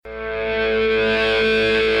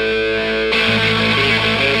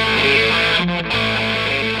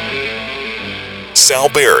Sal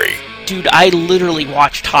Berry. Dude, I literally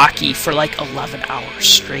watched hockey for like 11 hours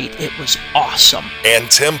straight. It was awesome. And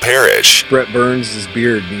Tim Parrish. Brett Burns'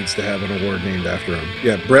 beard needs to have an award named after him.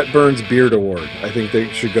 Yeah, Brett Burns Beard Award. I think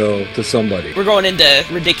they should go to somebody. We're going into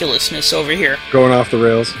ridiculousness over here. Going off the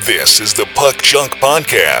rails. This is the Puck Junk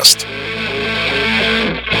Podcast.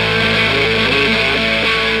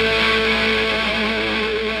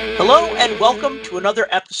 Hello and welcome to another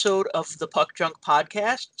episode of the Puck Junk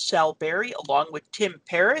Podcast. Sal Berry along with Tim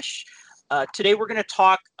Parrish. Today we're going to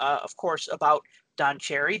talk, of course, about Don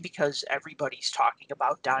Cherry because everybody's talking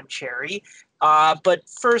about Don Cherry. But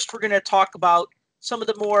first we're going to talk about some of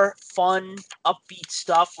the more fun, upbeat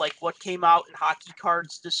stuff like what came out in hockey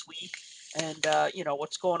cards this week and,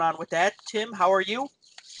 what's going on with that. Tim, how are you?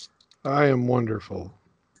 I am wonderful.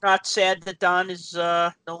 Not sad that Don is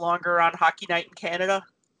no longer on Hockey Night in Canada?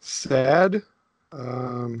 Sad?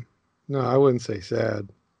 No, I wouldn't say sad.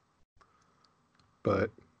 But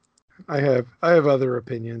I have other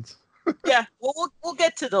opinions. Yeah, well, we'll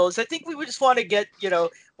get to those. I think we would just want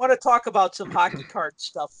to talk about some hockey card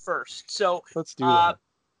stuff first. So let's do that.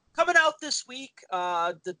 Coming out this week,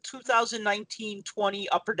 the 2019-20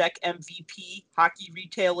 Upper Deck MVP Hockey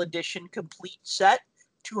Retail Edition Complete Set,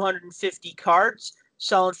 250 cards,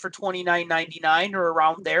 selling for $29.99 or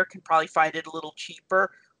around there. Can probably find it a little cheaper.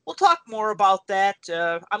 We'll talk more about that.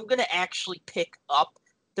 I'm going to actually pick up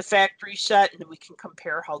the factory set, and then we can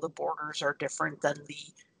compare how the borders are different than the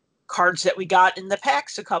cards that we got in the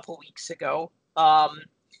packs a couple weeks ago.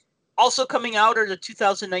 Also coming out are the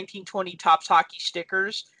 2019-20 Topps Hockey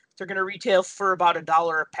stickers. They're going to retail for about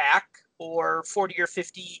 $1 a pack, or $40 or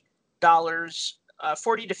 $50,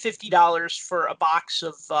 $40 to $50 for a box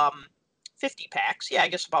of 50 packs. Yeah, I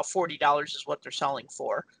guess about $40 is what they're selling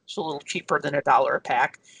for. So a little cheaper than $1 a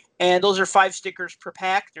pack. And those are 5 stickers per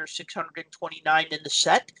pack. There's 629 in the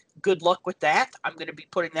set. Good luck with that. I'm going to be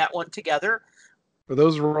putting that one together. Are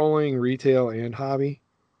those rolling retail and hobby?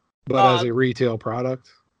 But as a retail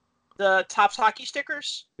product? The Topps Hockey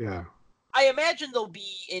stickers? Yeah. I imagine they'll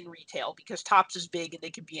be in retail because Topps is big and they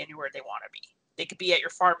could be anywhere they want to be. They could be at your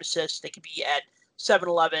pharmacist. They could be at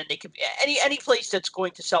 7-Eleven. They could be any place that's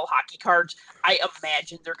going to sell hockey cards. I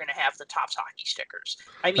imagine they're going to have the Topps Hockey stickers.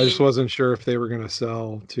 I mean, I just wasn't sure if they were going to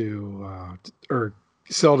sell to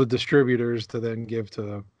distributors to then give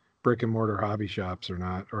to brick and mortar hobby shops or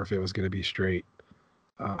not, or if it was going to be straight.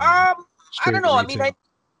 I don't know. Retail. I mean,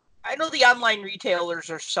 I know the online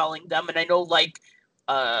retailers are selling them, and I know like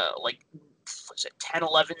was it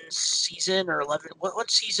 10-11 season or 11?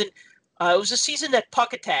 What season? It was a season that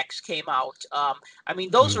Puck Attacks came out. I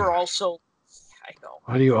mean, those are also. I know.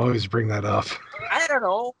 Why do you always bring that up? I don't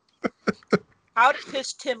know. How to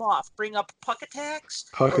piss Tim off? Bring up Puck Attacks?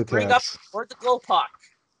 Puck or bring up Attacks. or the Glow Puck?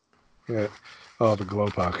 Yeah. Oh, the Glow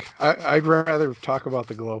Puck. I'd rather talk about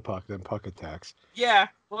the Glow Puck than Puck Attacks. Yeah.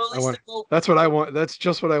 Well, at least the Glow. That's what I want. That's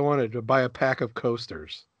just what I wanted, to buy a pack of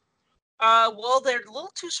coasters. Well, they're a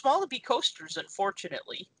little too small to be coasters,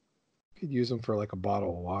 unfortunately. You could use them for like a bottle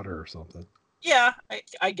of water or something. Yeah,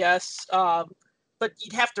 I guess. But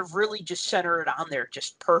you'd have to really just center it on there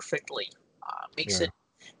just perfectly. Makes it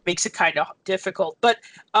kind of difficult. But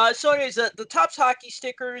so anyways, the Topps Hockey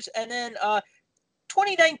stickers, and then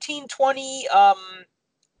 2019-20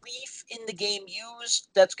 Leaf in the Game used.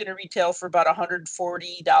 That's going to retail for about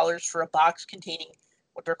 $140 for a box containing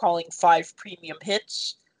what they're calling 5 premium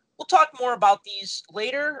hits. We'll talk more about these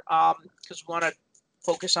later because we want to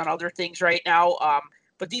focus on other things right now.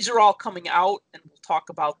 But these are all coming out, and we'll talk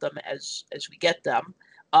about them as we get them.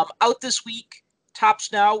 Out this week,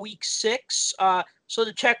 Topps Now, week 6. So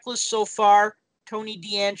the checklist so far, Tony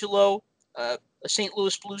DeAngelo, a St.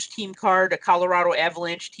 Louis Blues team card, a Colorado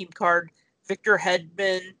Avalanche team card, Victor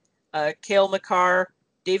Hedman, Cale Makar,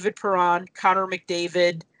 David Perron, Connor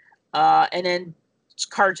McDavid, and then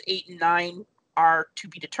cards 8 and 9 are to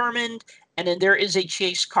be determined. And then there is a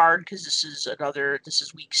chase card because this is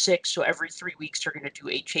week 6. So every 3 weeks they're going to do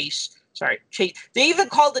a chase. Chase. They even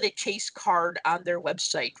called it a chase card on their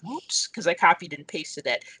website. Whoops, because I copied and pasted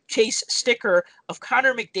that. Chase sticker of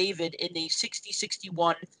Connor McDavid in a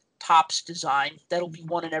 60-61 Topps design. That'll be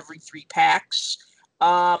one in every 3 packs.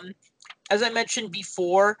 As I mentioned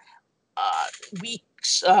before,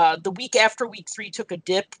 the week after week 3 took a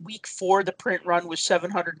dip. Week 4, the print run was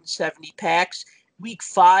 770 packs. Week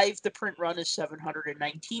 5, the print run is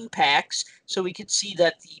 719 packs. So we could see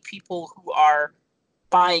that the people who are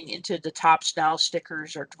buying into the Topps Now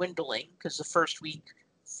stickers are dwindling because the first week,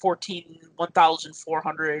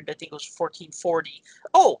 1,400, I think it was 1,440.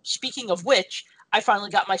 Oh, speaking of which, I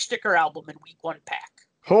finally got my sticker album in week 1 pack.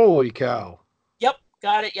 Holy cow. Yep,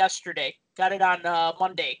 got it yesterday. Got it on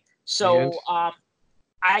Monday. So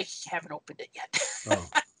I haven't opened it yet.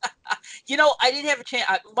 Oh, I didn't have a chance.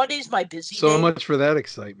 Monday's my busy so day. much for that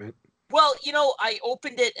excitement. Well, I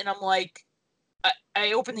opened it and I'm like,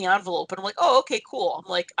 I opened the envelope and I'm like, oh, okay, cool. I'm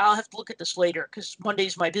like, I'll have to look at this later because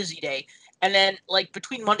Monday's my busy day. And then like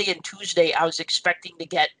between Monday and Tuesday, I was expecting to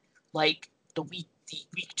get like the week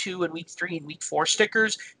 2 and week 3 and week 4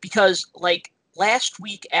 stickers because like last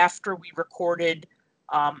week after we recorded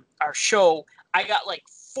our show, I got like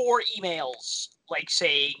 4 emails like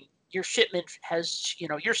saying your shipment has,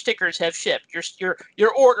 your stickers have shipped,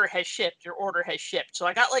 your order has shipped, your order has shipped. So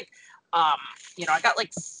I got like, I got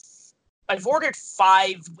like I've ordered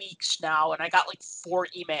 5 weeks now, and I got like 4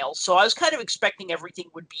 emails. So I was kind of expecting everything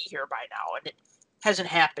would be here by now, and it hasn't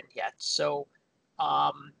happened yet. So,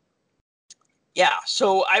 yeah.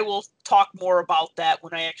 So I will talk more about that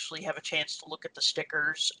when I actually have a chance to look at the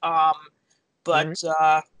stickers. But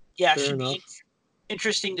yeah, it Fair should enough. be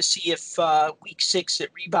interesting to see if week 6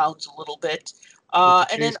 it rebounds a little bit. With the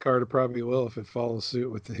And then chase card, it probably will if it follows suit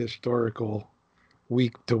with the historical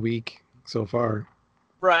week to week so far.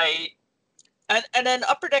 right. And then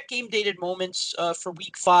Upper Deck game dated moments for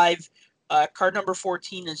week 5. Card number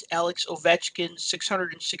 14 is Alex Ovechkin's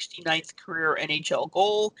 669th career NHL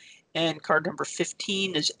goal. And card number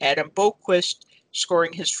 15 is Adam Boqvist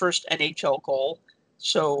scoring his first NHL goal.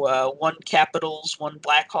 So one Capitals, one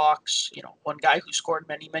Blackhawks, one guy who scored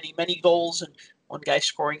many, many, many goals, and one guy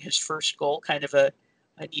scoring his first goal. Kind of a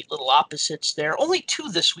neat little opposites there. Only 2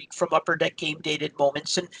 this week from Upper Deck game dated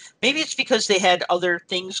moments. And maybe it's because they had other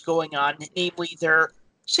things going on, namely their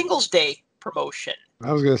Singles Day promotion.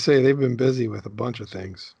 I was going to say they've been busy with a bunch of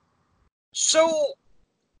things. So,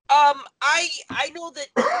 I know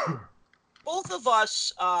that both of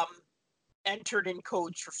us entered in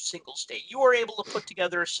codes for Singles Day. You were able to put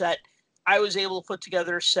together a set. I was able to put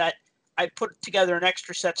together a set. I put together an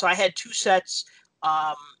extra set, so I had 2 sets.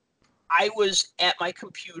 I was at my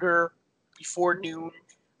computer before noon.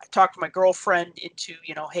 I talked to my girlfriend into,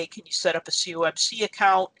 hey, can you set up a COMC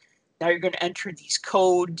account? Now you're going to enter these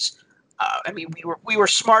codes. We were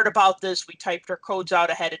smart about this. We typed our codes out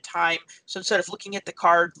ahead of time. So instead of looking at the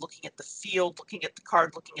card, looking at the field, looking at the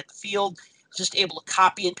card, looking at the field, just able to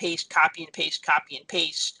copy and paste, copy and paste, copy and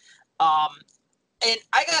paste. And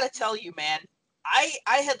I gotta tell you, man,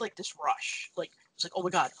 I had like this rush. Like I was like, oh my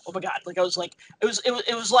god, oh my god. Like I was like, it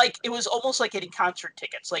was almost like getting concert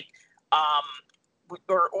tickets, like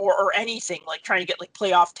or anything, like trying to get like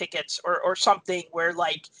playoff tickets or something where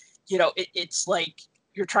like it's like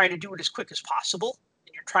you're trying to do it as quick as possible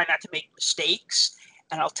and you're trying not to make mistakes.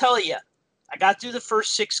 And I'll tell you, I got through the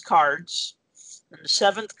first 6 cards, and the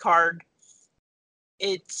 7th card,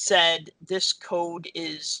 it said this code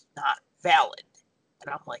is not valid. And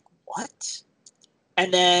I'm like, what?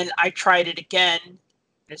 And then I tried it again, and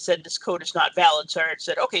it said this code is not valid. So I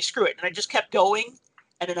said, okay, screw it. And I just kept going.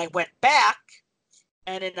 And then I went back,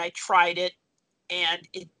 and then I tried it, and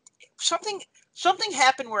something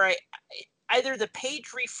happened where I either the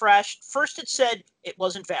page refreshed. First it said it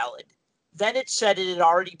wasn't valid. Then it said it had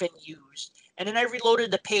already been used. And then I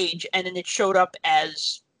reloaded the page, and then it showed up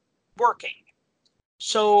as working.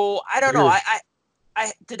 So I don't know.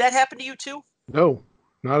 I did that happen to you too? No,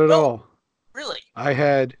 not at all. Really? I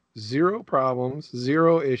had 0 problems,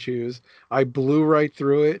 0 issues. I blew right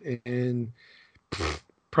through it in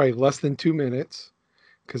probably less than 2 minutes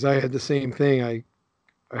because I had the same thing. I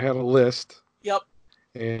had a list. Yep.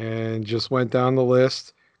 And just went down the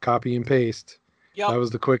list, copy and paste. Yep. That was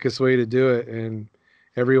the quickest way to do it. And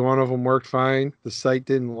every one of them worked fine. The site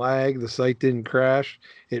didn't lag. The site didn't crash.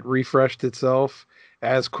 It refreshed itself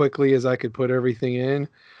as quickly as I could put everything in.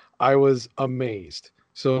 I was amazed.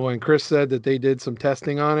 So when Chris said that they did some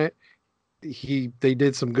testing on it, they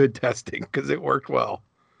did some good testing because it worked well.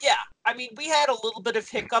 Yeah. I mean, we had a little bit of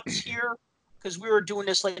hiccups here because we were doing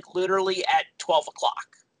this like literally at 12 o'clock.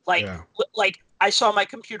 Like I saw my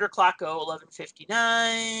computer clock go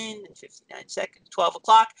 11:59, 59 seconds, 12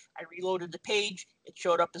 o'clock. I reloaded the page. It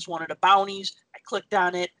showed up as one of the bounties. I clicked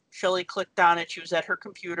on it. Shelly clicked on it. She was at her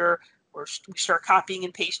computer. We start copying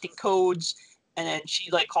and pasting codes. And then she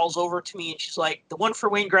like calls over to me and she's like, the one for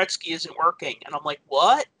Wayne Gretzky isn't working. And I'm like,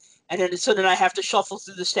 what? And then so then I have to shuffle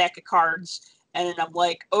through the stack of cards. And then I'm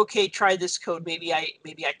like, okay, try this code. Maybe I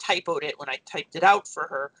typoed it when I typed it out for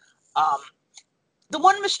her. The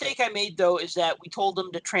one mistake I made, though, is that we told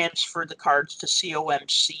them to transfer the cards to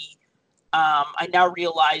COMC. I now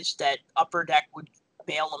realize that Upper Deck would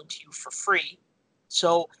mail them to you for free.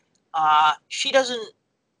 So she doesn't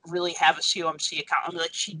really have a COMC account. I mean,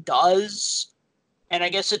 like, she does. And I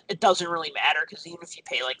guess it doesn't really matter because even if you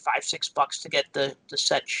pay like $5-6 to get the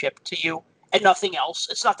set shipped to you and nothing else,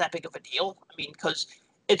 it's not that big of a deal. I mean, because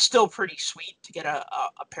it's still pretty sweet to get a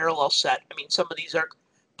parallel set. I mean, some of these are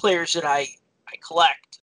players that I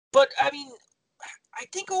collect. But, I mean, I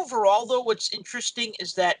think overall, though, what's interesting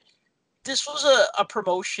is that this was a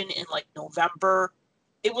promotion in, like, November.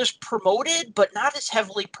 It was promoted, but not as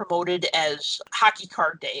heavily promoted as Hockey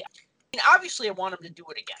Card Day. I mean, obviously, I want them to do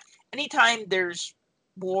it again. Anytime there's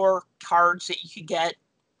more cards that you can get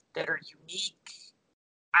that are unique,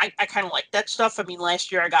 I kind of like that stuff. I mean,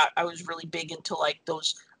 last year I was really big into like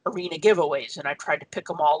those arena giveaways, and I tried to pick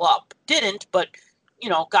them all up. Didn't, but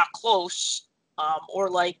got close. Or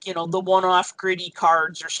like the one-off gritty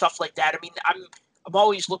cards or stuff like that. I mean, I'm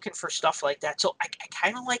always looking for stuff like that. So I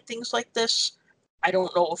kind of like things like this. I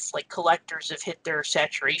don't know if like collectors have hit their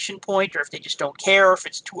saturation point, or if they just don't care, or if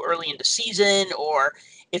it's too early in the season, or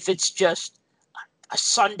if it's just a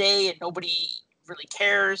Sunday and nobody really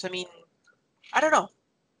cares. I mean, I don't know.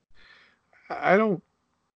 I don't.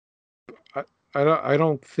 I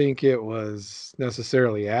don't think it was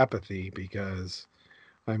necessarily apathy because,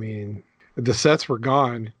 I mean, the sets were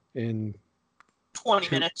gone in 20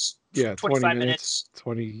 minutes, yeah, 20 25 minutes,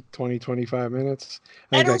 minutes. 25 minutes.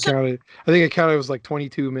 I And think it I was counted. I think I counted. It was like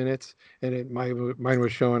 22 minutes, and mine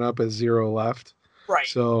was showing up as 0 left. right.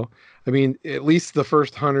 So, I mean, at least the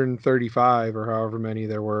first 135 or however many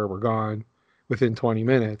there were gone within 20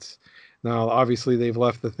 minutes. Now, obviously, they've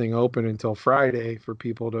left the thing open until Friday for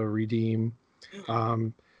people to redeem,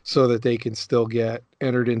 um, so that they can still get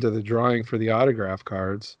entered into the drawing for the autograph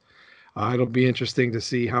cards. It'll be interesting to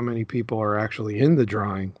see how many people are actually in the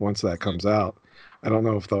drawing once that comes out. I don't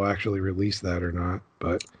know if they'll actually release that or not,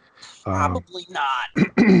 but Probably not.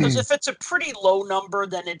 Because if it's a pretty low number,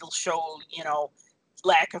 then it'll show,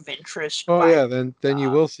 lack of interest oh by yeah, then you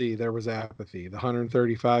will see there was apathy. The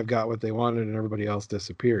 135 got what they wanted, and everybody else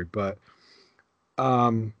disappeared. But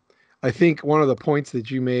um, I think one of the points that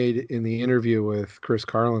you made in the interview with Chris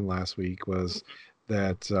Carlin last week was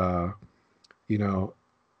that you know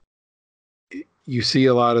you see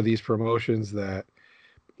a lot of these promotions that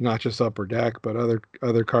not just Upper Deck, but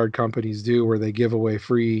other card companies do, where they give away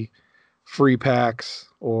free packs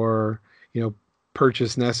or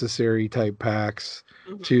purchase necessary type packs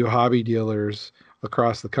to hobby dealers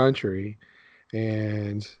across the country,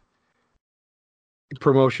 and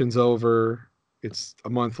promotion's over. It's a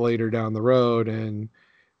month later down the road, and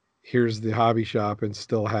here's the hobby shop and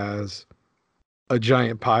still has a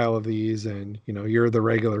giant pile of these, and you're the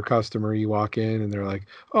regular customer. You walk in and they're like,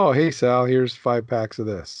 oh hey Sal, here's 5 packs of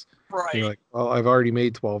this. right. You're like, well, I've already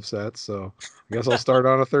made 12 sets, so I guess I'll start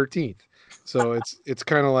on a 13th. So it's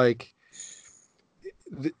kind of like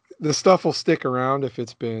the stuff will stick around if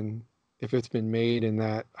it's been made in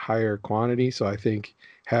that higher quantity. So I think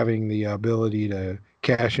having the ability to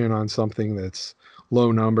cash in on something that's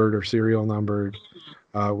low numbered or serial numbered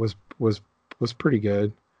was pretty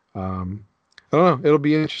good. I don't know. It'll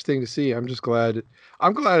be interesting to see. I'm glad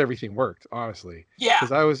everything worked, honestly. Yeah.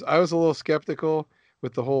 Because I was a little skeptical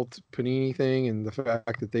with the whole Panini thing and the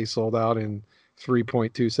fact that they sold out in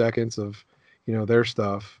 3.2 seconds of their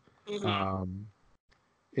stuff. And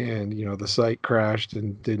the site crashed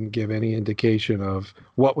and didn't give any indication of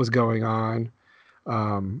what was going on.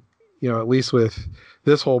 At least with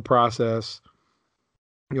this whole process,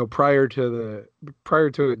 prior to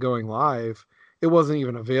it going live, it wasn't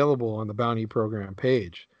even available on the bounty program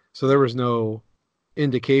page. So there was no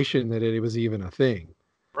indication that it was even a thing.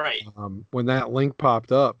 Right. When that link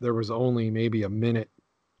popped up, there was only maybe a minute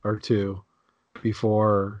or two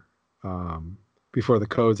before the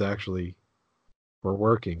codes actually were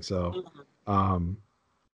working. So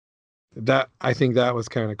that I think that was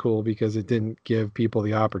kind of cool because it didn't give people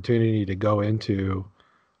the opportunity to go into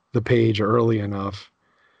the page early enough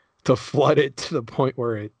to flood it to the point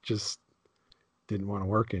where it just didn't want to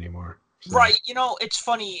work anymore. So. Right. It's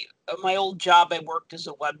funny. My old job, I worked as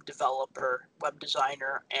a web developer, web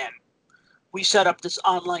designer, and we set up this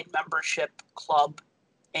online membership club.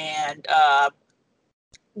 And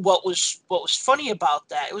what was funny about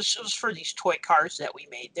that, it was for these toy cars that we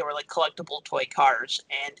made. They were like collectible toy cars,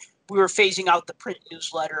 and we were phasing out the print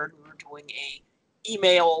newsletter, and we were doing an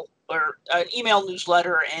email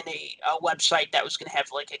newsletter and a website that was going to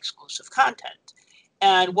have like exclusive content.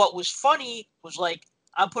 And what was funny was like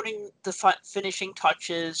I'm putting the finishing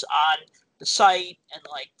touches on the site, and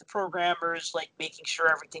like the programmers like making sure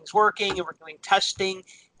everything's working, and we're doing testing,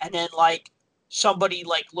 and then like somebody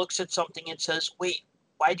like looks at something and says, wait,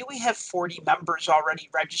 why do we have 40 members already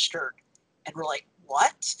registered? And we're like,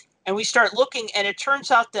 what? And we start looking, and it turns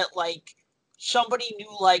out that like somebody knew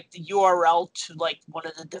like the URL to like one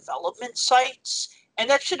of the development sites, and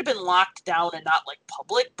that should have been locked down and not like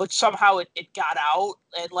public, but somehow it got out,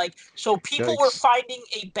 and like so people were Yikes. finding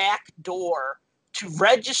a back door to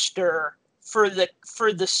register for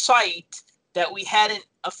the site that we hadn't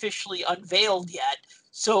officially unveiled yet.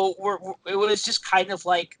 So it was just kind of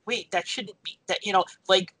like, wait, that shouldn't be that,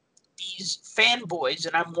 like these fanboys,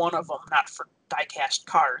 and I'm one of them, not for diecast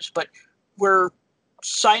cars, but we're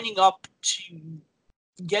signing up to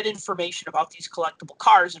get information about these collectible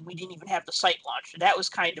cars, and we didn't even have the site launched. And that was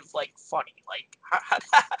kind of like funny. Like,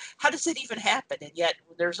 how does it even happen? And yet,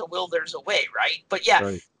 there's a will, there's a way, right? But yeah,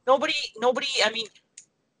 Right. nobody. I mean,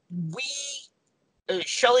 we,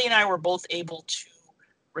 Shelly and I were both able to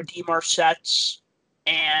redeem our sets,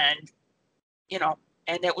 and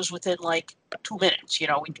and it was within like 2 minutes.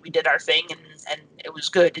 We did our thing, and it was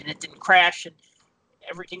good, and it didn't crash, and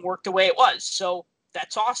everything worked the way it was. So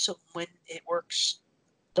that's awesome when it works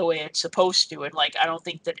the way it's supposed to. And like, I don't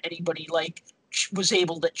think that anybody like was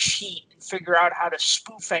able to cheat and figure out how to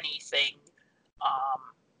spoof anything.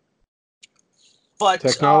 But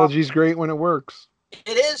Technology's great when it works.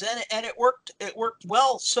 it is, and it worked. It worked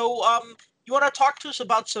well. So you want to talk to us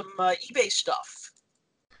about some eBay stuff?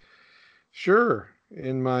 Sure.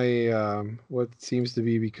 In my what seems to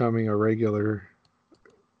be becoming a regularly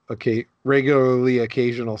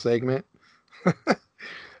occasional segment.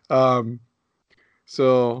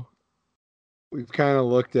 So we've kind of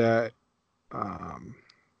looked at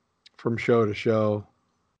from show to show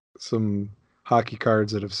some hockey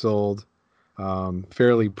cards that have sold,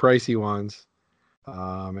 fairly pricey ones,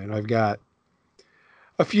 and I've got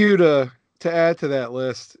a few to add to that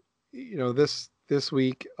list. This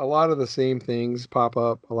week, a lot of the same things pop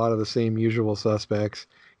up, a lot of the same usual suspects.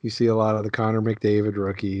 You see a lot of the Connor McDavid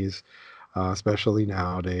rookies, especially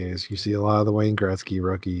nowadays. You see a lot of the Wayne Gretzky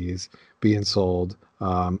rookies being sold.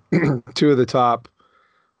 Two of the top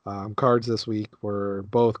cards this week were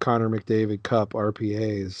both Connor McDavid Cup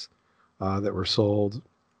RPAs that were sold.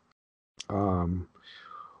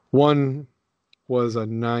 One was a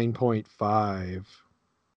 9.5.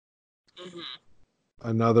 Mm-hmm.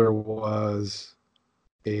 Another was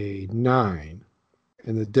a 9.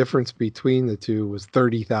 And the difference between the two was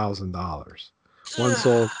 $30,000.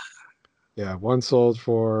 One sold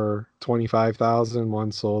for $25,000.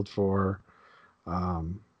 One sold for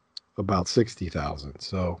about $60,000.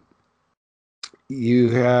 So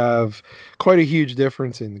you have quite a huge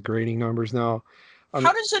difference in the grading numbers now.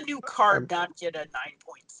 How does a new card not get a 9.5?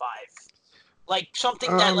 Like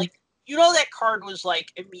something that like that card was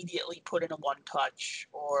like immediately put in a one touch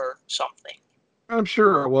or something. I'm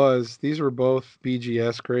sure it was. These were both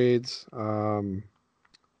BGS grades.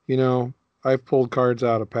 I've pulled cards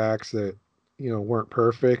out of packs that, weren't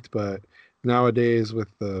perfect, but nowadays with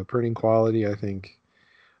the printing quality, I think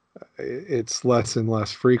it's less and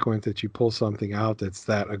less frequent that you pull something out that's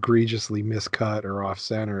that egregiously miscut or off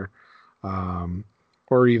center,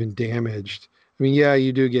 or even damaged. I mean, yeah,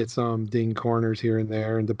 you do get some ding corners here and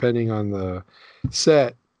there, and depending on the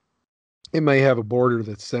set, it may have a border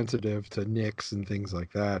that's sensitive to nicks and things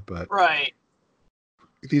like that. But right,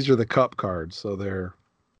 these are the cup cards, so they're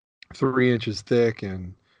 3 inches thick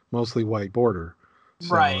and mostly white border.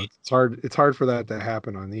 So right. It's hard for that to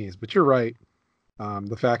happen on these. But you're right.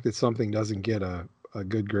 The fact that something doesn't get a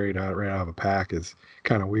good grade right out of a pack is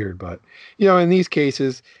kind of weird. But in these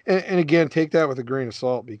cases, and again, take that with a grain of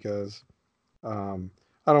salt, because I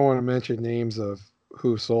don't want to mention names of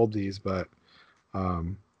who sold these, but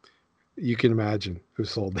you can imagine who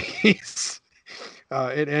sold these.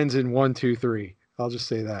 It ends in 1, 2, 3. I'll just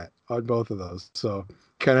say that on both of those. So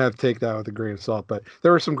kind of have to take that with a grain of salt. But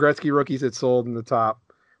there were some Gretzky rookies that sold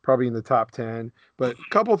probably in the top 10. But a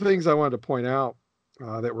couple of things I wanted to point out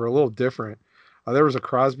that were a little different. There was a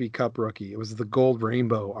Crosby Cup rookie. It was the Gold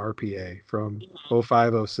Rainbow RPA from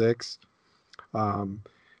 05-06.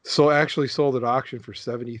 So actually sold at auction for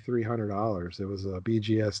 $7,300. It was a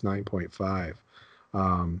BGS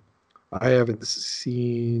 9.5. I haven't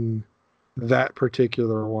seen that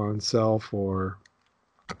particular one sell for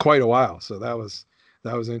quite a while, so that was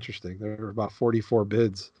interesting. There were about 44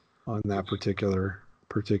 bids on that particular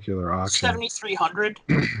auction. 7,300.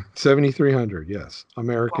 7,300, yes,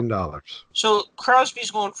 American dollars. So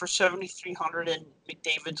Crosby's going for 7,300, and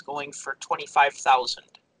McDavid's going for 25,000.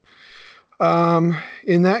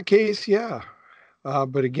 In that case, yeah.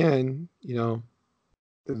 But again,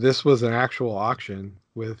 this was an actual auction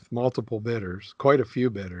with multiple bidders, quite a few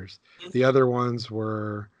bidders. Mm-hmm. The other ones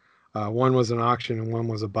were, one was an auction and one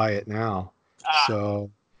was a buy it now.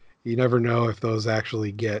 So you never know if those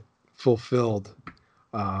actually get fulfilled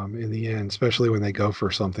in the end, especially when they go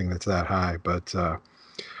for something that's that high. But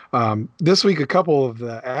This week, a couple of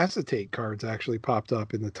the acetate cards actually popped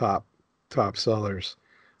up in the top sellers.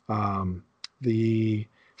 Um, the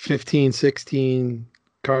 15-16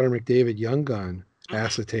 Connor McDavid Young Gun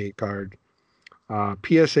acetate card.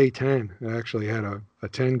 PSA 10 actually had a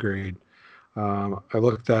 10 grade. I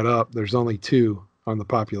looked that up. There's only two on the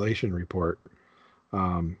population report.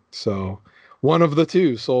 So one of the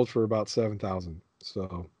two sold for about 7,000.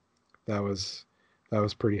 So that was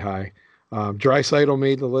pretty high. Draisaitl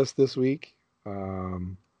made the list this week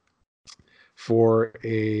for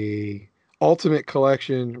a Ultimate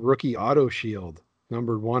Collection Rookie Auto Shield,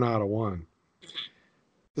 numbered 1/1.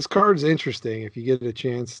 This card's interesting if you get a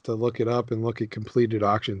chance to look it up and look at completed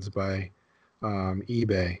auctions by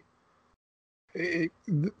eBay.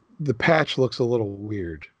 The patch looks a little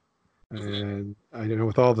weird. And I don't know,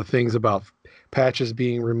 with all the things about patches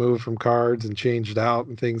being removed from cards and changed out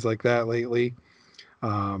and things like that lately,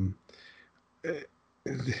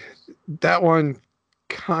 that one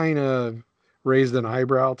kind of raised an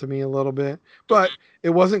eyebrow to me a little bit, but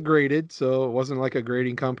it wasn't graded, so it wasn't like a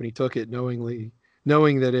grading company took it knowing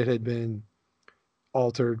that it had been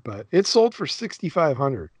altered. But it sold for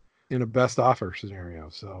 $6,500 in a best offer scenario.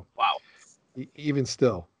 So wow, even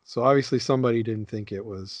still, so obviously somebody didn't think it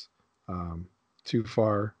was too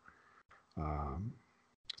far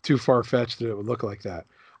fetched that it would look like that.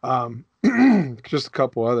 Just a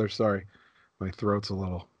couple others. Sorry, my throat's a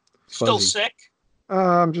little fuzzy. Still sick?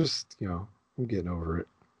 I'm just, I'm getting over it.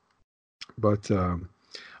 But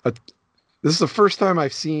this is the first time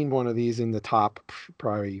I've seen one of these in the top,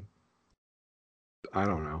 probably, I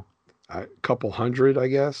don't know, a couple hundred, I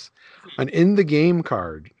guess. An in the game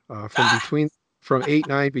card from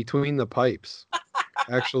 8-9 Between the Pipes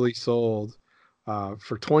actually sold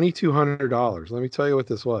for $2,200. Let me tell you what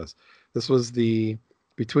this was. This was the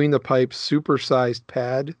Between the Pipes supersized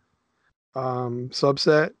pad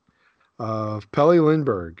subset of Pelle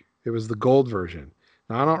Lindbergh. It was the gold version.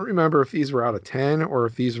 Now, I don't remember if these were out of 10 or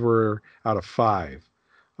if these were out of 5.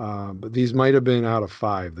 But these might have been out of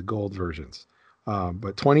 5, the gold versions.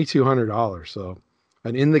 But $2,200. So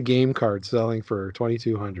an in the game card selling for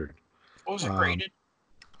 $2,200. Was it graded?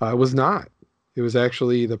 It was not. It was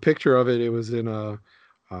actually, the picture of it, it was in a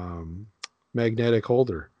magnetic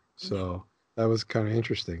holder. So that was kind of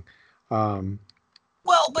interesting. Well,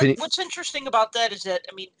 but what's interesting about that is that,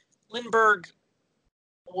 I mean, Lindbergh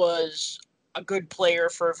was a good player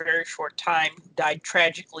for a very short time, died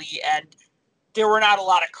tragically, and there were not a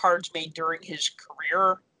lot of cards made during his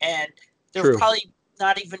career, and there's probably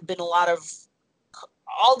not even been a lot of,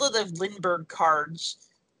 all of the Lindbergh cards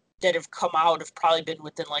that have come out have probably been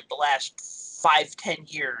within like the last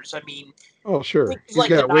 5-10 years. I mean, oh sure, he's like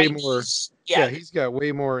got way 90s, more. Yeah, he's got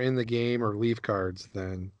way more in the game or leaf cards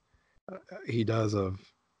than he does of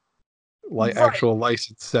actual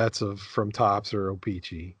licensed sets from Topps or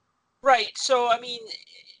O-Pee-Chee. Right. So I mean,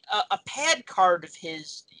 a pad card of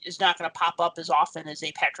his is not going to pop up as often as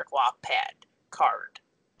a Patrick Waugh pad card.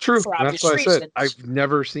 True. That's why I said I've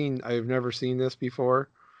never seen this before.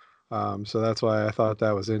 So that's why I thought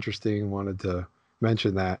that was interesting. Wanted to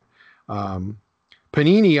mention that.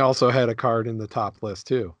 Panini also had a card in the top list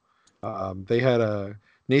too. They had a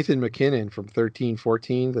Nathan MacKinnon from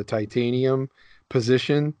 13-14, the titanium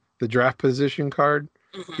position, the draft position card.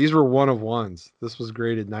 These were 1/1s. This was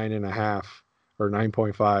graded 9.5 or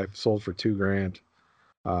 9.5, sold for $2,000.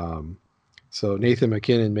 So Nathan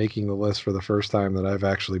MacKinnon making the list for the first time that I've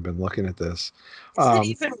actually been looking at this. Is it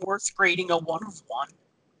even worth grading a 1/1?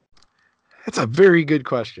 That's a very good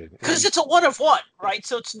question. Because it's a 1/1, right?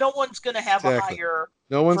 So it's no one's going to have a higher.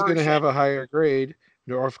 No one's going to have a higher grade,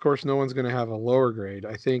 nor of course no one's going to have a lower grade.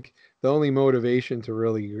 I think the only motivation to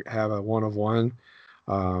really have a 1/1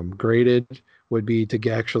 graded would be to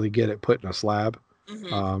actually get it put in a slab,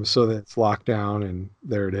 so that it's locked down and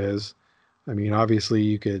there it is. I mean, obviously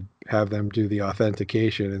you could have them do the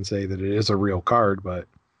authentication and say that it is a real card, but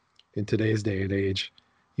in today's day and age,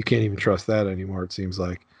 you can't even trust that anymore, it seems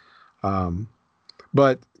like.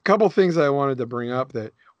 But a couple things I wanted to bring up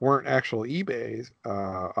that weren't actual eBay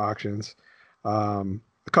auctions. A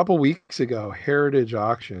couple weeks ago, Heritage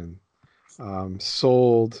Auction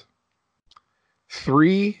sold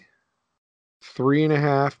 3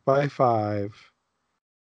 3.5 by 5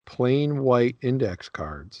 plain white index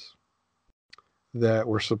cards that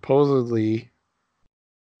were supposedly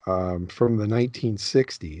from the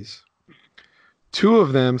 1960s. 2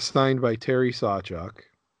 of them signed by Terry Sawchuk,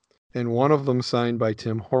 and 1 of them signed by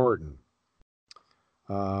Tim Horton.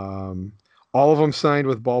 All of them signed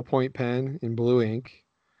with ballpoint pen in blue ink.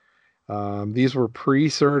 These were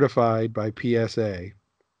pre-certified by PSA.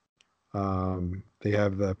 They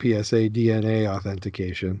have the PSA DNA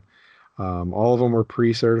authentication. All of them were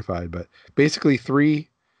pre-certified, but basically three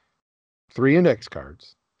index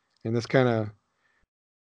cards. And this kind of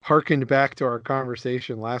harkened back to our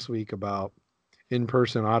conversation last week about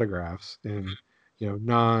in-person autographs and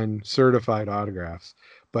non-certified autographs.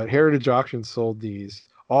 But Heritage Auctions sold these,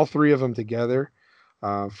 all three of them together,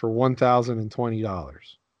 for $1,020.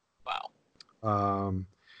 Wow.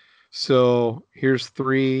 So here's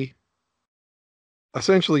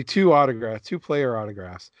essentially two player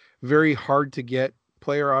autographs. Very hard to get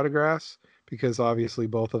player autographs because obviously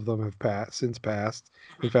both of them have since passed.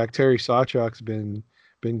 In fact, Terry Sawchuk's been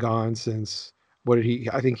gone since,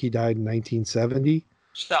 I think he died in 1970.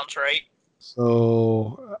 Sounds right.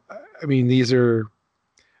 So, I mean, these are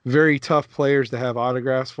very tough players to have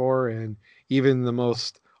autographs for, and even the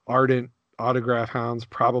most ardent autograph hounds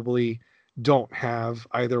probably don't have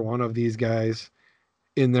either one of these guys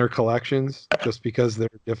in their collections just because they're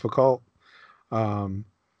difficult.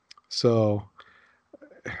 So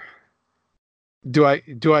do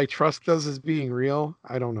I trust those as being real?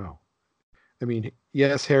 I don't know. I mean,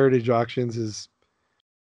 yes, Heritage Auctions is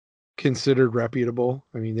considered reputable.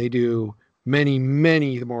 I mean, they do many,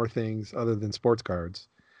 many more things other than sports cards.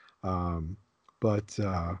 But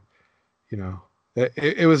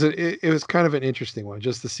it was kind of an interesting one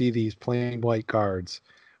just to see these plain white cards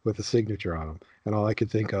with a signature on them. And all I could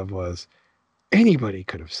think of was anybody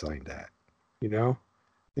could have signed that,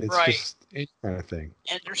 It's right. Just any kind of thing.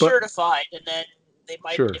 And they're certified, and then they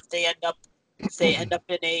might, sure. if they end up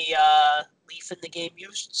in a Leaf in the Game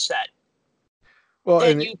used set. Well,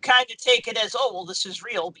 then you kind of take it as, oh, well, this is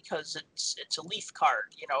real because it's a Leaf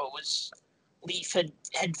card. It was Leaf had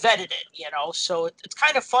vetted it. So it's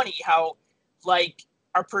kind of funny how like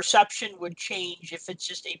our perception would change if it's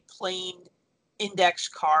just a plain index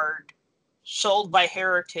card sold by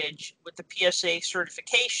Heritage with the PSA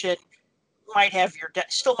certification.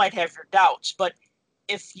 Still might have your doubts, but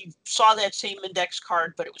if you saw that same index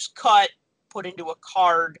card, but it was cut, put into a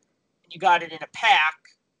card, and you got it in a pack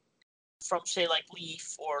from, say, like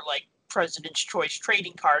Leaf or like President's Choice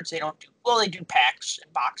trading cards, they do packs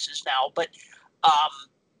and boxes now, but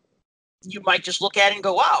you might just look at it and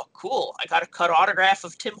go, wow, cool, I got a cut autograph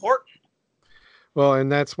of Tim Horton. Well,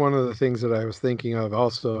 and that's one of the things that I was thinking of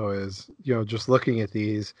also is, just looking at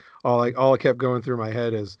these, all I kept going through my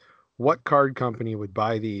head is what card company would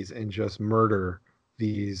buy these and just murder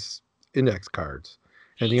these index cards?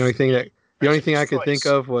 And the only thing I could think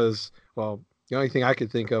of was, would,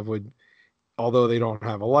 although they don't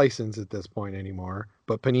have a license at this point anymore,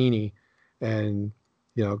 but Panini, and,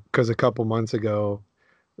 because a couple months ago,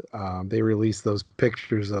 they released those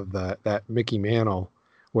pictures of that Mickey Mantle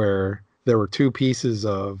where there were two pieces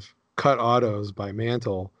of cut autos by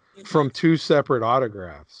Mantle from two separate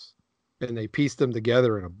autographs, and they pieced them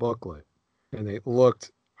together in a booklet, and they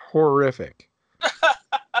looked horrific.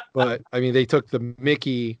 But I mean, they took the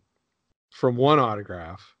Mickey from one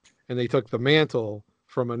autograph and they took the Mantle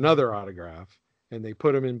from another autograph and they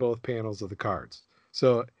put them in both panels of the cards.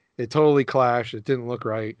 So it totally clashed. It didn't look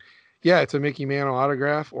right. Yeah, it's a Mickey Mantle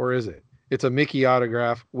autograph, or is it? It's a Mickey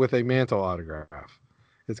autograph with a Mantle autograph.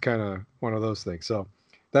 It's kind of one of those things. So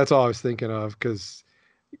that's all I was thinking of, because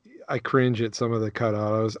I cringe at some of the cut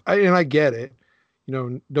autos. And I get it.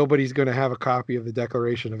 Nobody's going to have a copy of the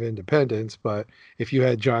Declaration of Independence, but if you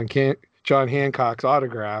had John Hancock's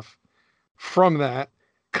autograph from that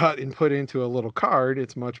cut and put into a little card,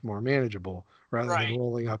 it's much more manageable rather than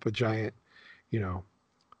rolling up a giant,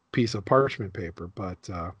 piece of parchment paper. But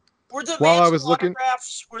were the while I was looking,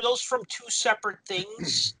 autographs, were those from two separate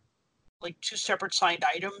things, like two separate signed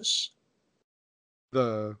items?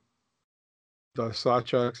 The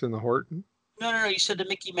Sawchucks and the Horton? No. You said the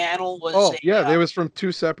Mickey Mantle was. Oh, yeah, they was from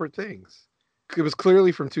two separate things. It was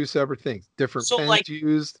clearly from two separate things. Different pens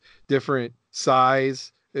used, different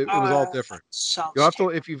size. It was all different. You have to,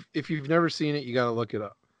 if you've never seen it, you got to look it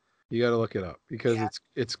up. You got to look it up because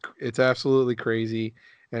it's absolutely crazy.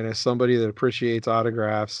 And as somebody that appreciates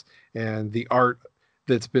autographs and the art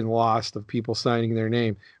that's been lost of people signing their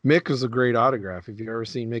name, Mick was a great autograph. If you've ever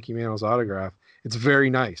seen Mickey Mantle's autograph, it's very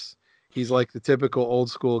nice. He's like the typical old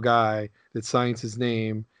school guy that signs his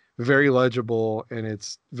name, very legible, and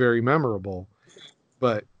it's very memorable.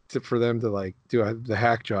 But for them to do the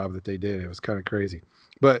hack job that they did, it was kind of crazy.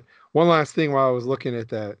 But one last thing, while I was looking at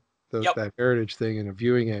that Heritage thing and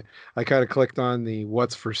viewing it, I kind of clicked on the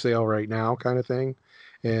what's for sale right now kind of thing.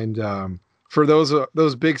 And for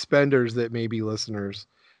those big spenders that may be listeners,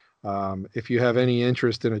 if you have any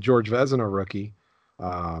interest in a George Vezina rookie,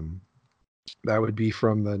 that would be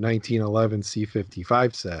from the 1911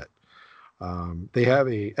 C55 set. They have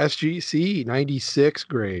a SGC 96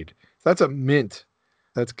 grade. That's a mint.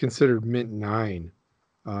 That's considered mint 9.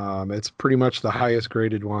 It's pretty much the highest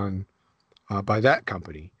graded one by that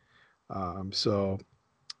company. So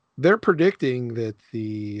they're predicting that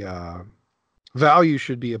the value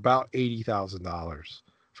should be about $80,000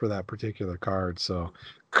 for that particular card. So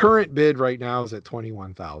current bid right now is at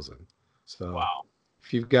 21,000. So Wow.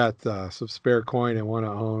 if you've got some spare coin and want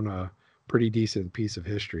to own a pretty decent piece of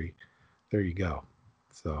history, there you go.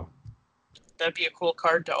 So That'd be a cool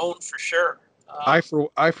card to own for sure. I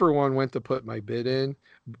for one went to put my bid in,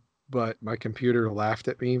 but my computer laughed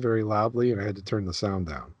at me very loudly, and I had to turn the sound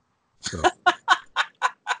down. So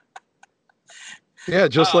yeah,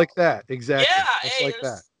 just like that, exactly. Yeah, just hey, like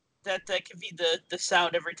that. That could be the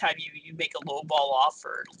sound every time you make a low ball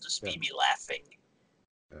offer. It'll just be me laughing.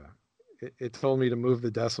 Yeah, it told me to move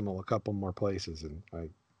the decimal a couple more places, and I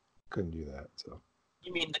couldn't do that. So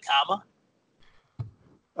you mean the comma?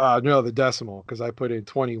 No, the decimal, because I put in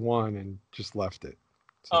 21 and just left it.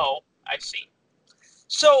 So. Oh, I see.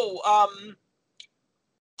 So,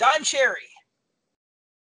 Don Cherry.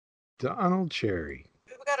 Donald Cherry.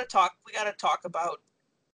 We gotta talk about.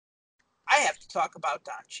 I have to talk about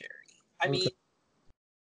Don Cherry. I mean,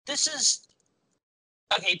 this is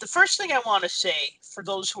okay. The first thing I want to say for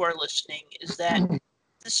those who are listening is that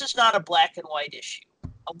this is not a black and white issue.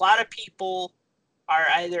 A lot of people are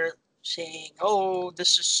either saying, "Oh,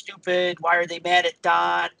 this is stupid. Why are they mad at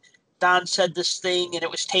Don? Don said this thing and it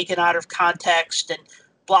was taken out of context and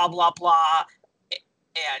blah, blah, blah.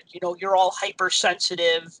 And, you're all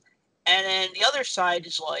hypersensitive." And then the other side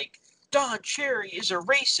is like, Don Cherry is a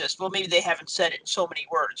racist. Well, maybe they haven't said it in so many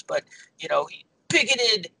words, but,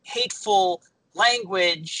 bigoted, hateful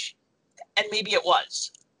language, and maybe it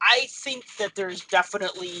was. I think that there's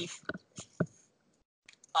definitely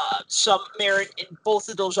some merit in both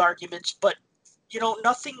of those arguments, but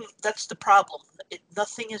nothing, that's the problem.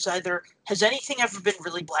 Nothing is has anything ever been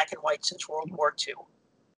really black and white since World War II?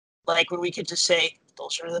 Like when we could just say,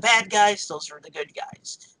 those are the bad guys, those are the good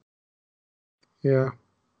guys. Yeah.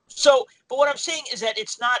 So, but what I'm saying is that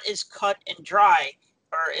it's not as cut and dry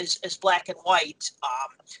or as black and white.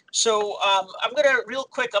 I'm going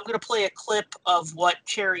to play a clip of what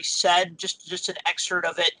Cherry said, just an excerpt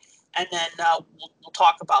of it, and then we'll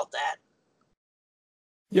talk about that.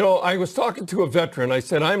 I was talking to a veteran. I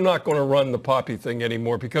said, I'm not going to run the poppy thing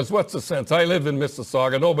anymore because what's the sense? I live in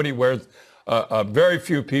Mississauga. Nobody wears, very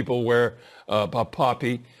few people wear a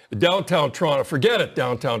poppy. Downtown Toronto, forget it,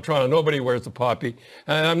 downtown Toronto. Nobody wears a poppy.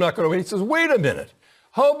 And I'm not going to. He says, wait a minute.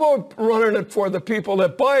 How about running it for the people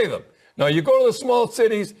that buy them? Now, you go to the small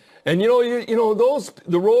cities, and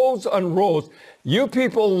the rows on rows, you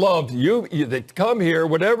people love, they come here,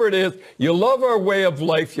 whatever it is, you love our way of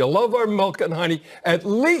life, you love our milk and honey. At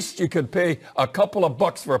least you could pay a couple of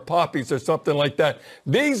bucks for poppies or something like that.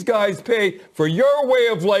 These guys pay for your way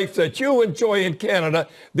of life that you enjoy in Canada.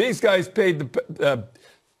 These guys paid the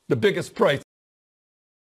biggest price.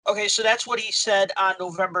 Okay, so that's what he said on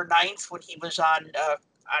November 9th when he was on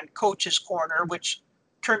Coach's Corner, which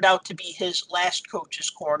turned out to be his last Coach's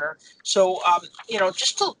Corner. So,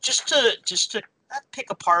 just to not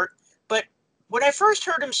pick apart, but when I first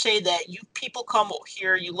heard him say that you people come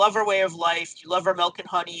here, you love our way of life, you love our milk and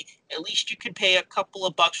honey, at least you could pay a couple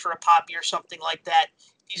of bucks for a poppy or something like that.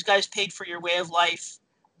 These guys paid for your way of life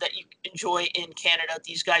that you enjoy in Canada.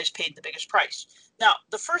 These guys paid the biggest price. Now,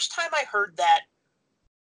 the first time I heard that,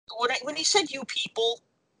 when he said you people,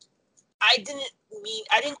 I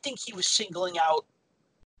didn't think he was singling out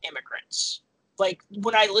immigrants. Like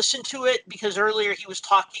when I listened to it, because earlier he was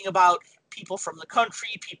talking about people from the country,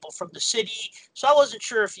 people from the city. So I wasn't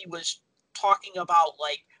sure if he was talking about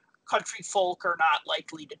like country folk are not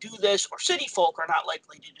likely to do this or city folk are not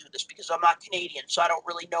likely to do this, because I'm not Canadian. So I don't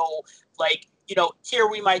really know, like, here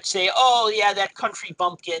we might say, oh yeah, that country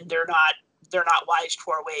bumpkin, they're not wise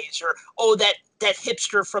to our ways, or oh, that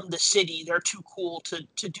hipster from the city, they're too cool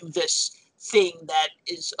to do this thing that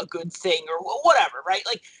is a good thing, or whatever, right?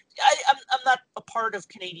 Like I'm not a part of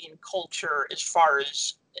Canadian culture as far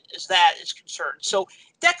as that is concerned. So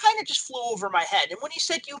that kind of just flew over my head. And when he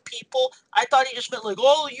said you people, I thought he just meant like,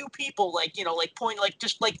 oh, you people, like, like point, like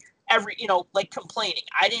just like every, like complaining.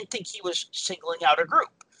 I didn't think he was singling out a group.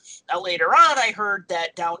 Now later on, I heard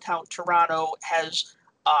that downtown Toronto has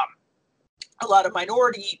a lot of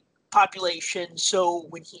minority population. So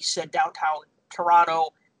when he said downtown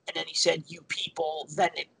Toronto, and then he said you people, then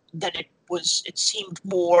it seemed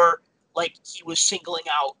more like he was singling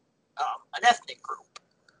out an ethnic group.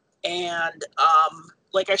 And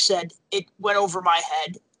like I said, it went over my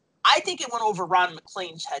head. I think it went over Ron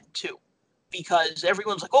McLean's head too. because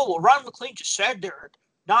everyone's like, oh, well, Ron MacLean just sat there and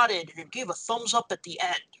nodded and gave a thumbs up at the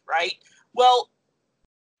end, right? Well,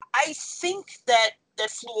 I think that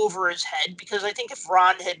flew over his head, because I think if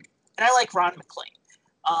Ron had, and I like Ron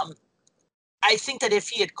MacLean, I think that if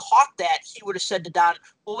he had caught that, he would have said to Don,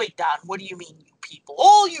 well, wait, Don, what do you mean, you people?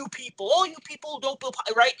 All you people don't build,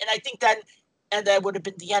 right? And I think that would have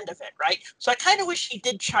been the end of it, right? So I kind of wish he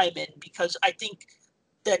did chime in, because I think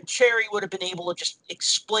that Cherry would have been able to just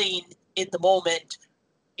explain in the moment,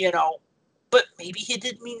 but maybe he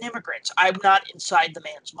did mean immigrants. I'm not inside the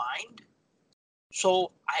man's mind.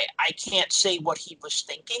 So I can't say what he was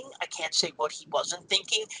thinking. I can't say what he wasn't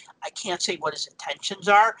thinking. I can't say what his intentions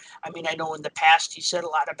are. I mean, I know in the past he said a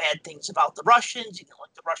lot of bad things about the Russians. He didn't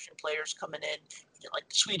like the Russian players coming in. He didn't like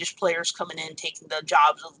the Swedish players coming in, taking the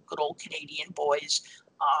jobs of good old Canadian boys.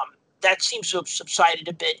 That seems to have subsided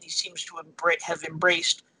a bit. He seems to have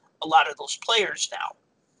embraced a lot of those players now.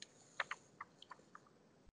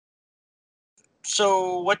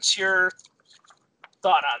 So what's your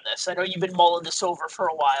thought on this? I know you've been mulling this over for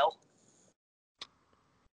a while.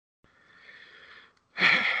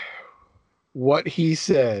 What he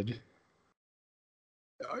said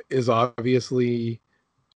is obviously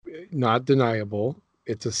not deniable.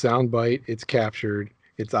 It's a soundbite. It's captured.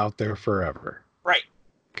 It's out there forever. Right.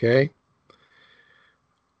 Okay.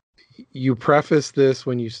 You prefaced this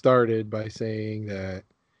when you started by saying that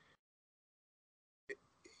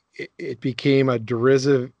it became a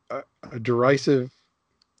derisive,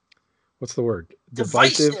 what's the word?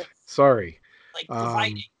 Divisive. Sorry. Like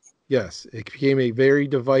dividing. Yes, it became a very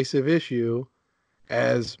divisive issue,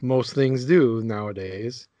 as most things do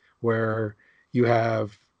nowadays, where you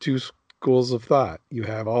have two schools of thought. You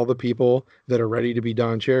have all the people that are ready to be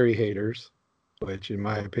Don Cherry haters, which in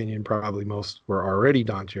my opinion, probably most were already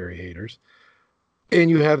Don Cherry haters. And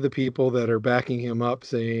you have the people that are backing him up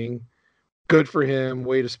saying, good for him,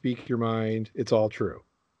 way to speak your mind. It's all true.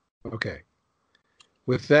 Okay.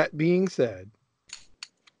 With that being said,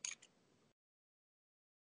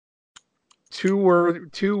 two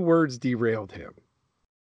words derailed him.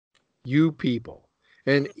 You people.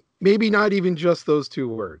 And maybe not even just those two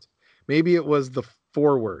words. Maybe it was the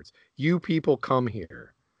 4 words. You people come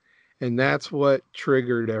here. And that's what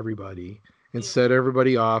triggered everybody and set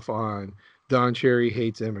everybody off on Don Cherry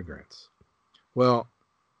hates immigrants. Well,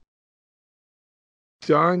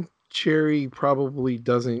 Don Cherry probably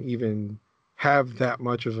doesn't even have that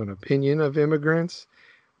much of an opinion of immigrants.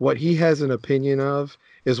 What he has an opinion of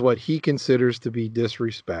is what he considers to be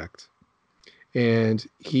disrespect. And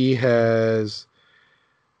he has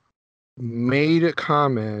made a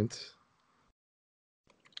comment.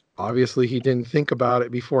 Obviously, he didn't think about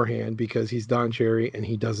it beforehand, because he's Don Cherry and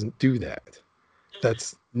he doesn't do that.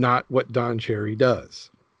 That's not what Don Cherry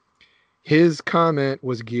does. His comment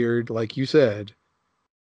was geared, like you said,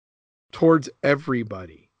 towards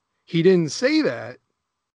everybody. He didn't say that,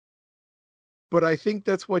 but I think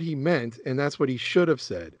that's what he meant, and that's what he should have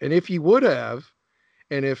said. And if he would have,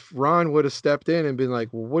 and if Ron would have stepped in and been like,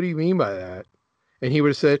 well, what do you mean by that? And he would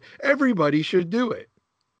have said, everybody should do it.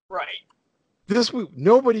 Right.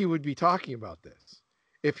 Nobody would be talking about this.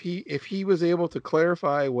 If he was able to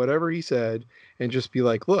clarify whatever he said and just be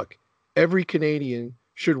like, look, every Canadian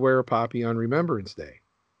should wear a poppy on Remembrance Day.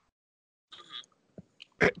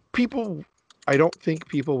 I don't think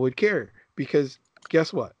people would care, because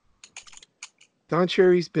guess what? Don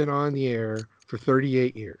Cherry's been on the air for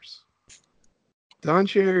 38 years. Don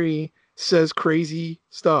Cherry says crazy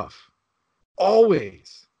stuff.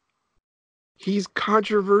 Always. He's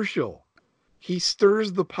controversial. He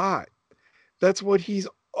stirs the pot. That's what he's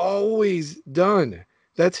always done.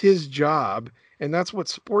 That's his job. And that's what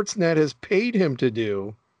Sportsnet has paid him to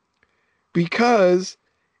do, because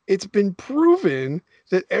it's been proven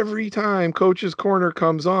that every time Coach's Corner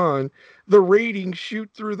comes on, the ratings shoot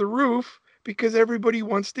through the roof, because everybody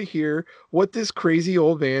wants to hear what this crazy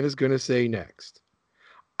old man is going to say next.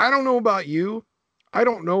 I don't know about you. I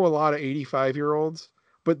don't know a lot of 85-year-olds,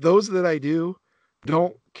 but those that I do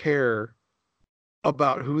don't care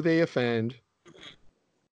about who they offend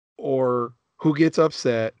or who gets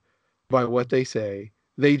upset by what they say.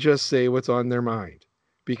 They just say what's on their mind,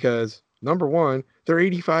 because number one, they're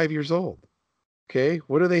 85 years old. Okay.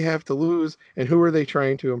 What do they have to lose? And who are they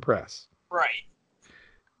trying to impress? Right.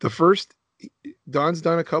 Don's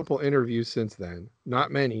done a couple interviews since then,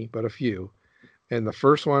 not many, but a few. And the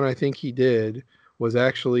first one I think he did was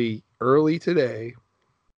actually early today.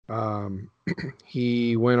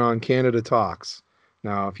 He went on Canada Talks.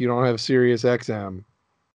 Now, if you don't have Sirius XM,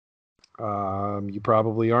 you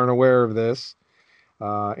probably aren't aware of this.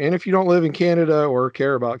 And if you don't live in Canada or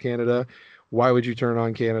care about Canada, why would you turn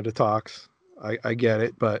on Canada Talks? I get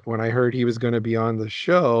it. But when I heard he was going to be on the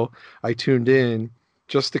show, I tuned in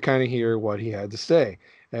just to kind of hear what he had to say.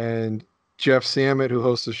 And Jeff Samet, who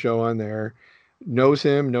hosts the show on there, knows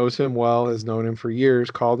him well, has known him for years,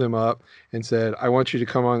 called him up and said, I want you to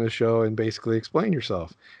come on the show and basically explain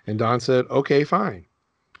yourself. And Don said, okay, fine.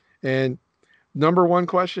 And number one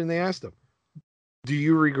question they asked him, do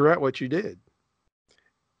you regret what you did?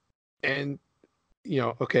 And,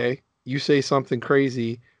 okay, you say something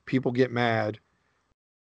crazy, people get mad.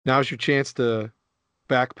 Now's your chance to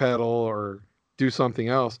backpedal or do something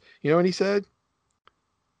else. You know what he said?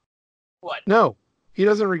 What? No, he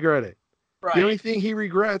doesn't regret it. Right. The only thing he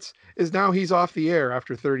regrets is now he's off the air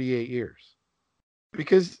after 38 years.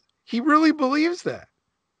 Because he really believes that.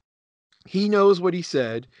 He knows what he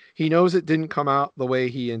said. He knows it didn't come out the way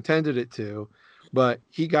he intended it to, but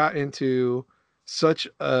he got into such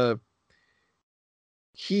a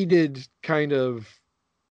heated kind of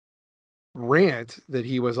rant that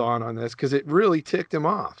he was on this because it really ticked him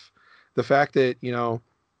off. The fact that,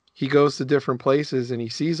 he goes to different places and he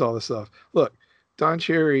sees all this stuff. Look, Don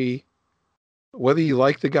Cherry, whether you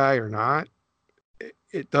like the guy or not,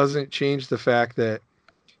 it doesn't change the fact that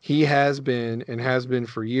he has been and has been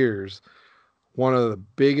for years one of the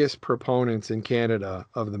biggest proponents in Canada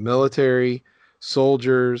of the military,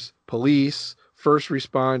 soldiers, police, first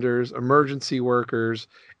responders, emergency workers,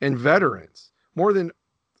 and veterans, more than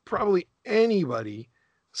probably anybody,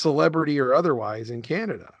 celebrity or otherwise, in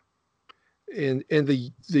Canada. And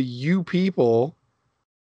the you people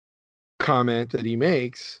comment that he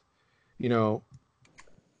makes,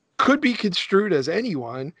 could be construed as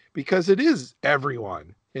anyone because it is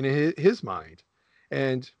everyone in his mind.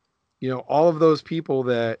 And, all of those people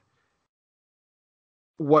that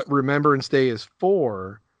what Remembrance Day is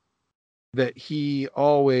for, that he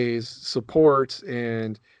always supports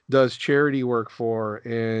and does charity work for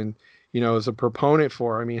and, is a proponent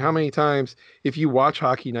for. I mean, how many times, if you watch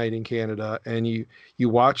Hockey Night in Canada and you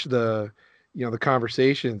watch the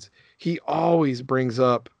conversations, he always brings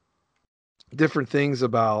up different things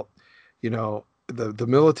about, the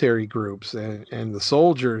military groups and the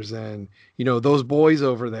soldiers and, those boys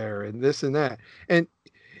over there and this and that. And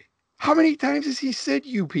how many times has he said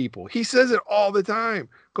you people? He says it all the time.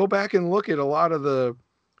 Go back and look at a lot of the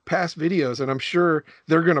past videos, and I'm sure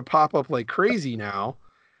they're going to pop up like crazy now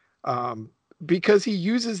because he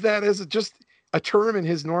uses that as just a term in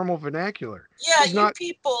his normal vernacular. Yeah, he's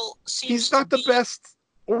not the best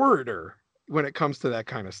orator when it comes to that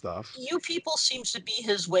kind of stuff. You people seems to be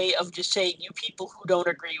his way of just saying you people who don't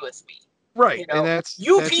agree with me. Right. And that's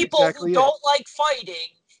people exactly who don't like fighting.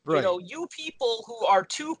 Right. You people who are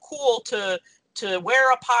too cool to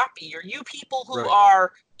wear a poppy, or you people who Right.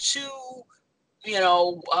 are too,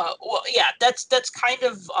 that's kind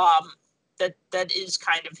of that is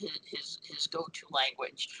kind of his go-to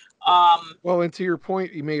language. Well, and to your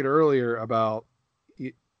point you made earlier about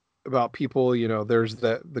people, there's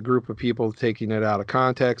the group of people taking it out of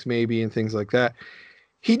context maybe and things like that.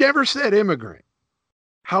 He never said immigrant.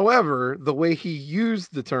 However, the way he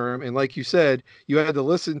used the term, and like you said, you had to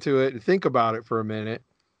listen to it and think about it for a minute.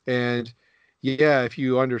 And yeah, if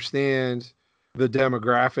you understand the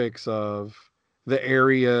demographics of the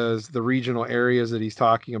areas, the regional areas that he's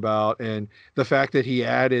talking about, and the fact that he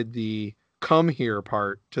added the come here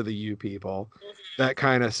part to the you people, that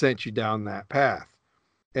kind of sent you down that path.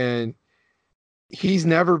 And he's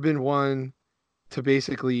never been one to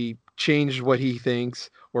basically change what he thinks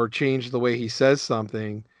or change the way he says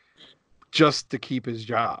something just to keep his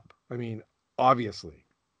job. I mean, obviously,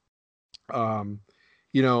 going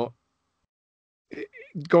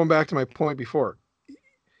back to my point before,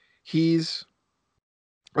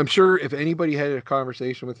 I'm sure if anybody had a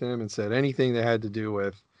conversation with him and said anything that had to do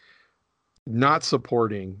with not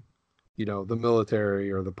supporting, the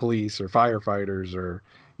military or the police or firefighters or,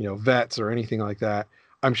 vets or anything like that,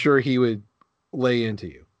 I'm sure he would lay into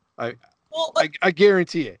you. I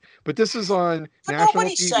guarantee it. But this is on national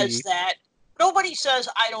nobody TV. Says that. Nobody says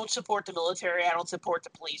I don't support the military. I don't support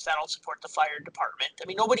the police. I don't support the fire department. I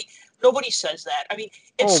mean, nobody says that. I mean,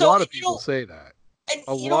 it's a lot of people say that. And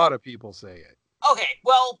a lot of people say it. Okay,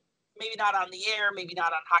 well, maybe not on the air, maybe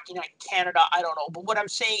not on Hockey Night in Canada. I don't know. But what I'm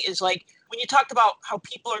saying is, like, when you talked about how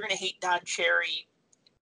people are going to hate Don Cherry,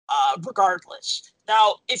 regardless.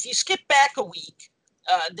 Now, if you skip back a week,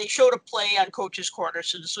 they showed a play on Coach's Corner,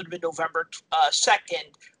 so this would have been November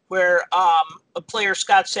 2nd, where a player,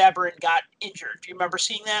 Scott Sabourin, got injured. Do you remember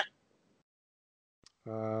seeing that?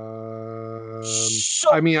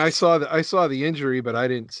 I saw the injury, but I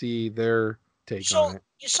didn't see their take on it.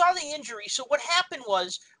 You saw the injury. So what happened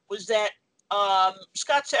was that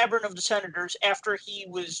Scott Sabourin of the Senators, after he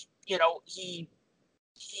was he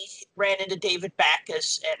ran into David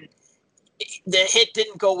Backus, and the hit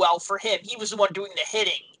didn't go well for him. He was the one doing the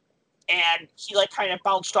hitting, and he like kind of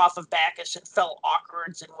bounced off of Backus and fell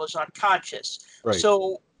backwards and was unconscious. Right.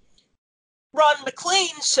 So Ron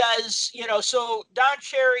McClain says, so Don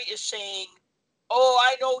Cherry is saying, oh,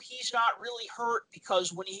 I know he's not really hurt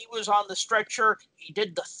because when he was on the stretcher, he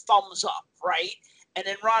did the thumbs up, right? And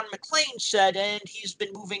then Ron McClain said, and he's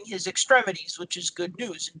been moving his extremities, which is good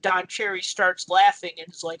news. And Don Cherry starts laughing and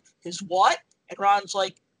is like, his what? And Ron's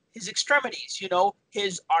like, his extremities,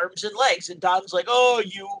 his arms and legs. And Don's like, oh,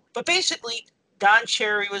 you. But basically, Don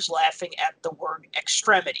Cherry was laughing at the word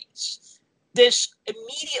extremities. This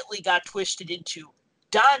immediately got twisted into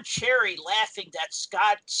Don Cherry laughing that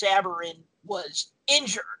Scott Sabourin was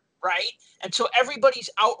injured, right? And so everybody's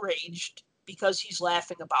outraged because he's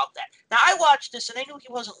laughing about that. Now, I watched this, and I knew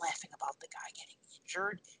he wasn't laughing about the guy getting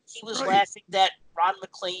injured. He was laughing that Ron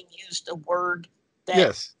McClain used a word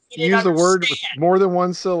that he used a word with more than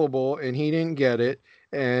one syllable, and he didn't get it.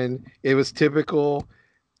 And it was typical,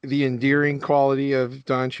 the endearing quality of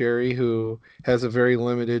Don Cherry, who has a very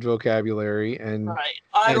limited vocabulary and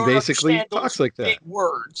basically talks like that. Big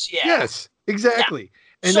words, yeah. Yes, exactly.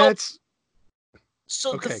 Yeah. And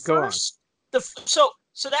okay. Go on.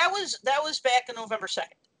 So that was back on November 2nd.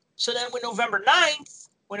 So then when November 9th,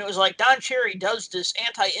 when it was like Don Cherry does this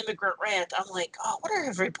anti-immigrant rant, I'm like, oh,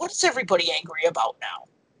 what is everybody angry about now?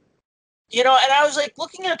 And I was like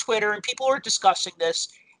looking at Twitter, and people were discussing this,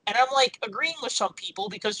 and I'm like agreeing with some people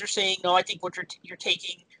because they're saying, no, I think what you're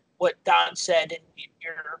taking what Don said and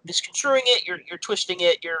you're misconstruing it, you're twisting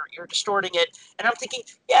it, you're distorting it. And I'm thinking,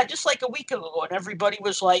 yeah, just like a week ago, and everybody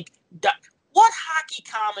was like, what hockey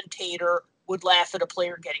commentator would laugh at a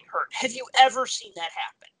player getting hurt? Have you ever seen that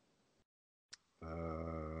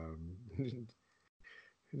happen?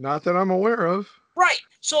 Not that I'm aware of. Right.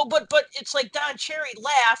 So, but it's like Don Cherry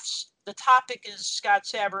laughs. The topic is Scott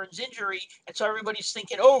Sabourin's injury, and so everybody's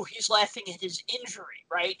thinking, oh, he's laughing at his injury,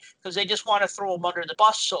 right? Because they just want to throw him under the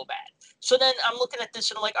bus so bad. So then I'm looking at this,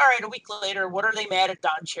 and I'm like, all right, a week later, what are they mad at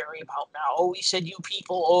Don Cherry about now? Oh, he said you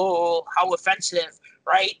people, oh, how offensive,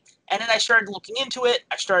 right? And then I started looking into it.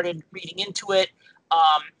 I started reading into it.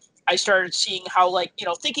 I started seeing how,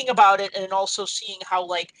 thinking about it, and also seeing how,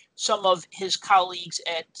 some of his colleagues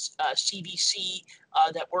at CBC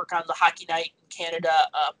that work on the Hockey Night in Canada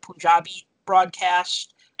Punjabi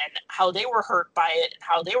broadcast, and how they were hurt by it and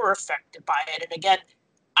how they were affected by it. And again,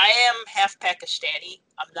 I am half Pakistani.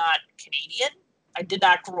 I'm not Canadian. I did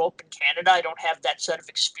not grow up in Canada. I don't have that set of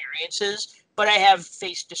experiences, but I have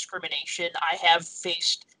faced discrimination. I have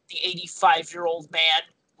faced the 85-year-old man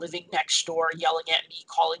living next door, yelling at me,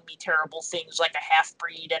 calling me terrible things like a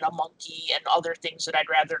half-breed and a monkey and other things that I'd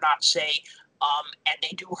rather not say, and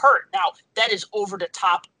they do hurt. Now, that is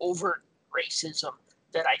over-the-top, overt racism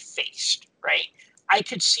that I faced, right? I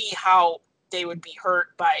could see how they would be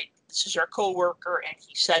hurt by, this is our coworker, and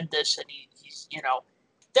he said this, and he's,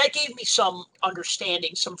 that gave me some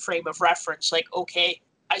understanding, some frame of reference, like, okay,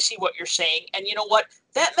 I see what you're saying. And you know what?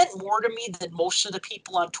 That meant more to me than most of the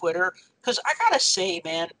people on Twitter. Because I got to say,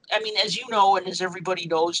 man, I mean, as you know, and as everybody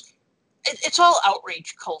knows, it's all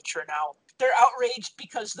outrage culture now. They're outraged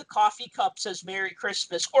because the coffee cup says Merry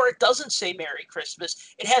Christmas, or it doesn't say Merry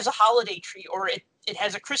Christmas. It has a holiday tree, or it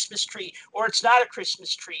has a Christmas tree, or it's not a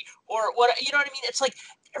Christmas tree, or what, you know what I mean? It's like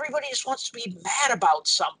everybody just wants to be mad about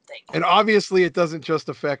something. And obviously it doesn't just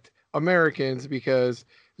affect Americans, because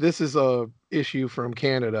this is a issue from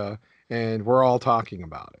Canada and we're all talking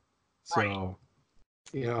about it. So,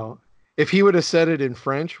 right. If he would have said it in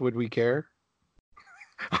French, would we care?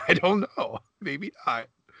 I don't know. Maybe not.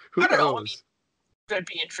 Who knows? Know. I mean, that'd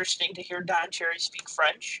be interesting to hear Don Cherry speak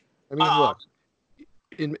French. I mean, look,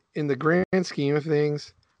 in the grand scheme of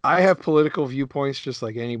things, I have political viewpoints just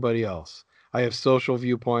like anybody else. I have social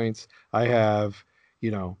viewpoints. I have,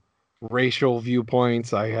 racial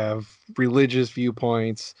viewpoints. I have religious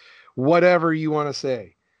viewpoints, whatever you want to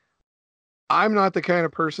say. I'm not the kind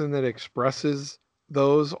of person that expresses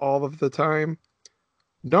those all of the time.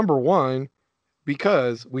 Number one,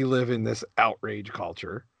 because we live in this outrage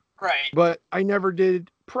culture. Right. But I never did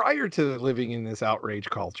prior to living in this outrage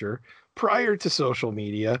culture, prior to social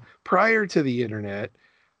media, prior to the internet.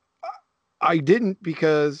 I didn't,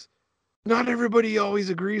 because not everybody always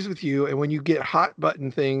agrees with you. And when you get hot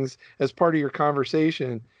button things as part of your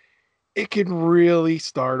conversation, it can really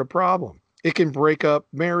start a problem. It can break up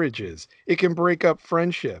marriages. It can break up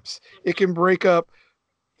friendships. It can break up,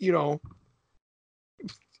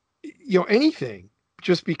 anything,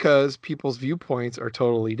 just because people's viewpoints are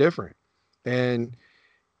totally different. And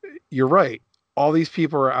you're right. All these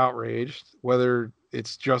people are outraged, whether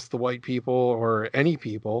it's just the white people or any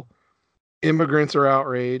people. Immigrants are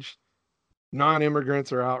outraged.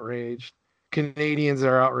 Non-immigrants are outraged. Canadians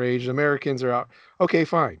are outraged. Americans are out. Okay,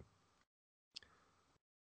 fine.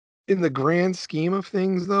 In the grand scheme of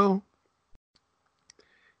things, though,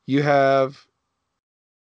 you have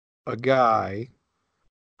a guy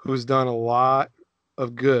who's done a lot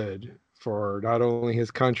of good for not only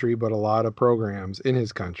his country, but a lot of programs in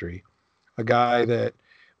his country. A guy that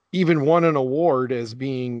even won an award as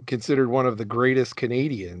being considered one of the greatest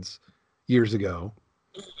Canadians years ago,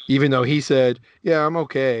 even though he said, yeah, I'm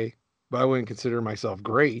okay, but I wouldn't consider myself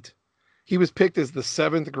great. He was picked as the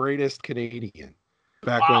 7th greatest Canadian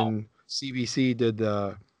back when CBC did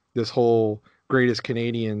this whole Greatest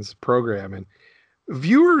Canadians program, and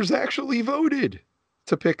viewers actually voted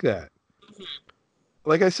to pick that.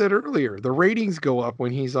 Like I said earlier, the ratings go up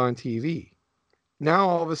when he's on TV. Now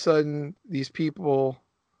all of a sudden, these people,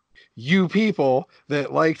 you people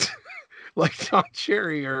that liked Don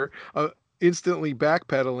Cherry are instantly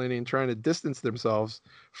backpedaling and trying to distance themselves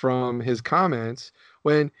from his comments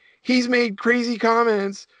when he's made crazy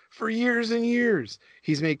comments for years and years.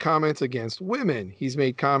 He's made comments against women. He's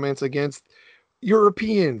made comments against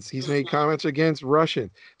Europeans. He's made comments against Russian.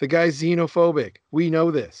 The guy's xenophobic. We know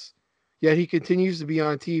this. Yet he continues to be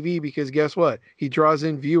on TV because guess what? He draws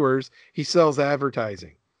in viewers. He sells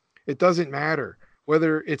advertising. It doesn't matter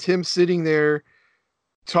whether it's him sitting there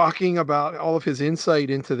talking about all of his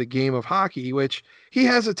insight into the game of hockey, which he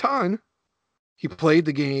has a ton. He played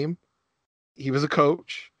the game. He was a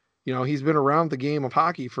coach. You know, he's been around the game of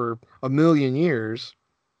hockey for a million years.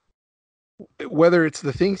 Whether it's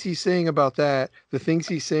the things he's saying about that, the things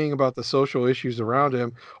he's saying about the social issues around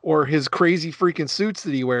him, or his crazy freaking suits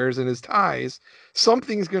that he wears and his ties,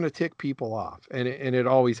 something's going to tick people off. And it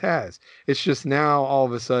always has. It's just now all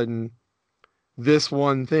of a sudden, this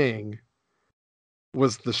one thing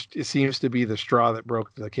it seems to be the straw that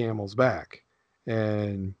broke the camel's back.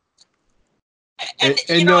 And it's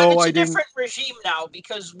a different regime now,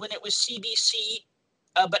 because when it was CBC,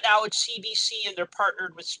 but now it's CBC and they're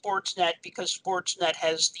partnered with Sportsnet because Sportsnet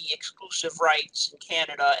has the exclusive rights in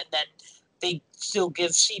Canada, and then they still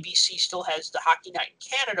give CBC still has the Hockey Night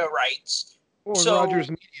in Canada rights. Well, so, Rogers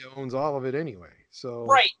Media owns all of it anyway. So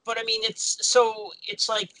right, but I mean it's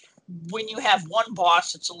like when you have one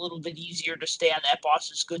boss, it's a little bit easier to stay on that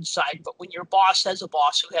boss's good side. But when your boss has a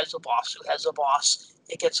boss who has a boss who has a boss,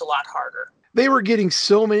 it gets a lot harder. They were getting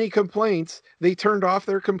so many complaints, they turned off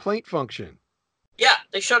their complaint function. Yeah,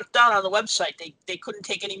 they shut it down on the website. They couldn't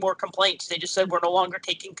take any more complaints. They just said we're no longer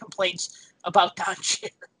taking complaints about Don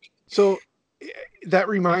Cherry. So that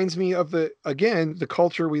reminds me of the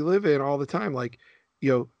culture we live in all the time. Like,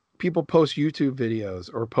 people post YouTube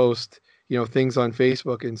videos or post, things on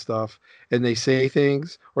Facebook and stuff, and they say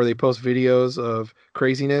things or they post videos of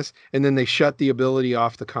craziness, and then they shut the ability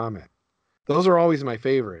off to comment. Those are always my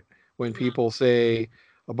favorite, when people say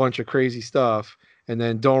a bunch of crazy stuff and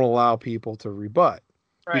then don't allow people to rebut.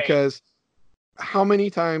 Right. Because how many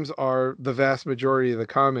times are the vast majority of the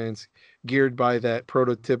comments geared by that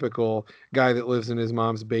prototypical guy that lives in his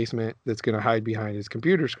mom's basement that's going to hide behind his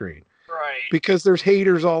computer screen? Right. Because there's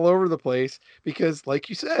haters all over the place, because like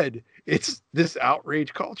you said, it's this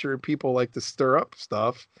outrage culture and people like to stir up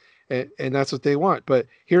stuff, and that's what they want. But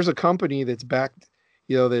here's a company that's backed,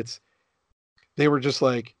 they were just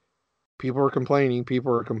like, people are complaining.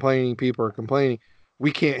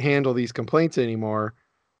 We can't handle these complaints anymore.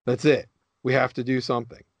 That's it. We have to do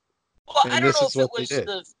something. Well, I don't know if it was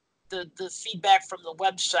the feedback from the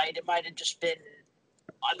website. It might have just been,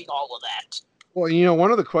 all of that. Well,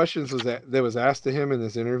 one of the questions that was asked to him in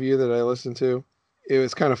this interview that I listened to, it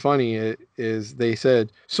was kind of funny. They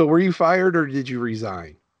said, "So were you fired or did you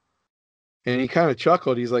resign?" And he kind of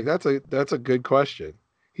chuckled. He's like, "That's a good question."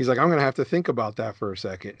 He's like, "I'm going to have to think about that for a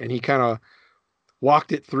second." And he kind of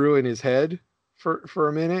walked it through in his head for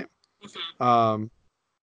a minute.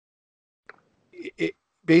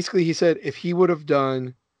 Basically, he said if he would have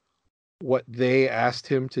done what they asked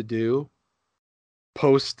him to do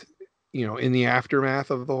post, in the aftermath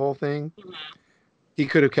of the whole thing, he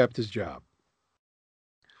could have kept his job.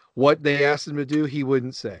 What they asked him to do, he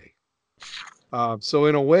wouldn't say. So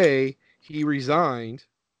in a way, he resigned,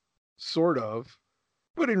 sort of,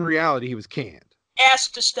 but in reality, he was canned.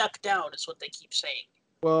 Asked to step down is what they keep saying.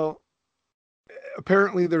 Well,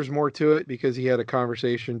 apparently there's more to it, because he had a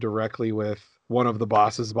conversation directly with one of the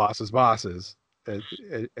bosses,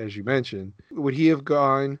 as you mentioned. Would he have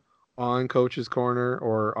gone on Coach's Corner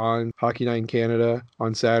or on Hockey Night in Canada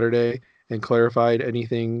on Saturday and clarified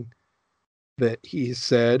anything that he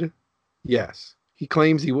said? Yes. He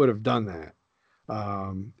claims he would have done that.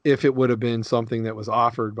 if it would have been something that was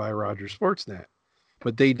offered by Rogers Sportsnet.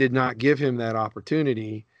 But they did not give him that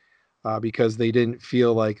opportunity because they didn't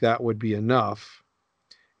feel like that would be enough.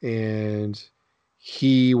 And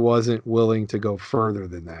he wasn't willing to go further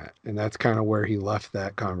than that. And that's kind of where he left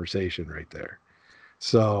that conversation right there.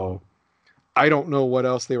 So I don't know what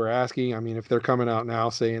else they were asking. I mean, if they're coming out now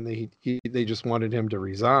saying they just wanted him to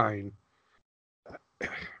resign,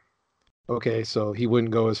 okay, so he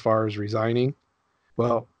wouldn't go as far as resigning.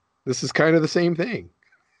 Well, this is kind of the same thing.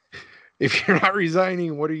 If you're not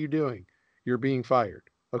resigning, what are you doing? You're being fired.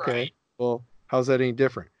 Okay, Right. Well, how's that any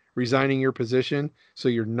different? Resigning your position so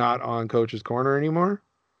you're not on Coach's Corner anymore,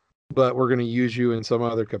 but we're going to use you in some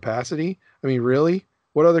other capacity? I mean, really?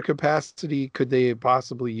 What other capacity could they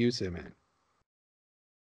possibly use him in?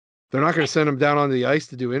 They're not going to send him down onto the ice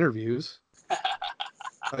to do interviews.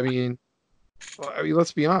 I mean,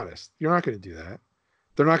 let's be honest. You're not going to do that.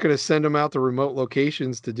 They're not going to send him out to remote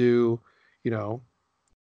locations to do,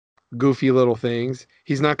 goofy little things.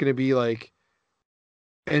 He's not going to be like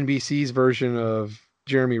NBC's version of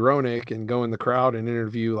Jeremy Roenick and go in the crowd and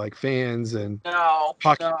interview like fans and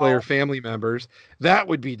hockey player family members. That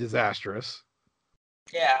would be disastrous.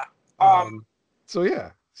 Yeah. So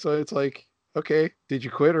it's like, okay, did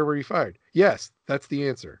you quit or were you fired? Yes, that's the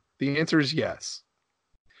answer. The answer is yes.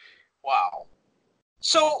 Wow.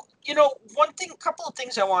 So, couple of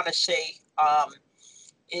things I want to say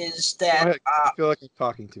is that I feel like I'm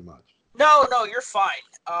talking too much. No, you're fine.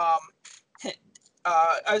 I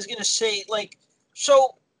was going to say,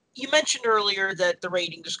 so you mentioned earlier that the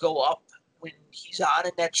ratings go up when he's on,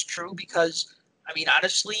 and that's true because, I mean,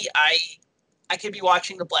 honestly, I could be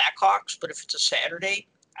watching the Blackhawks, but if it's a Saturday,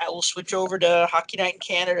 I will switch over to Hockey Night in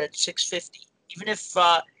Canada at 6:50. Even if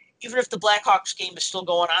the Blackhawks game is still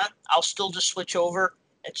going on, I'll still just switch over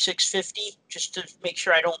at 6:50 just to make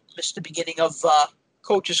sure I don't miss the beginning of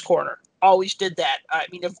Coach's Corner. Always did that. I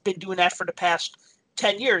mean, I've been doing that for the past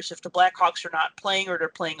 10 years. If the Blackhawks are not playing or they're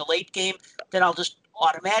playing a late game, then I'll just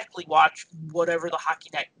automatically watch whatever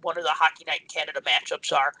one of the Hockey Night in Canada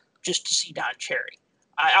matchups are just to see Don Cherry.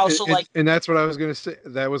 I also and that's what I was going to say.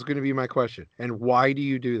 That was going to be my question. And why do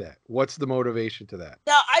you do that? What's the motivation to that?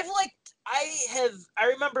 Now, I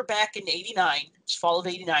remember back in 89, it's fall of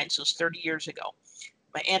 89, so it's 30 years ago,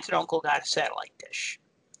 my aunt and uncle got a satellite dish.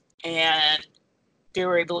 And they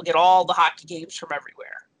were able to get all the hockey games from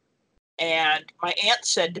everywhere. And my aunt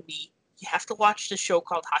said to me, you have to watch this show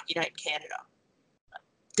called Hockey Night in Canada.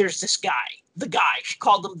 There's this guy, the guy. She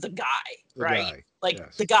called him the guy, right?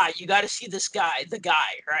 Yes. The guy. You got to see this guy, the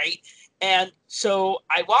guy, right? And so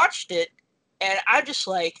I watched it, and I'm just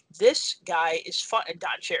like, this guy is fun. And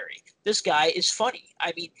Don Cherry, this guy is funny.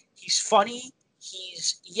 I mean, he's funny.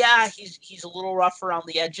 He's a little rough around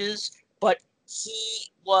the edges, but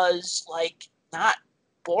he was not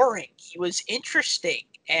boring. He was interesting,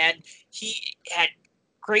 and he had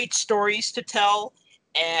great stories to tell.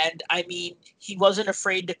 And I mean, he wasn't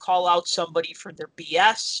afraid to call out somebody for their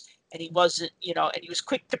BS, and he wasn't, and he was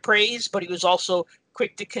quick to praise, but he was also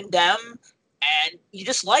quick to condemn. And you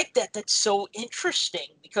just like that. That's so interesting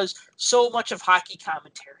because so much of hockey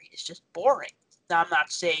commentary is just boring. Now, I'm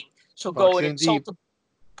not saying so go and insult the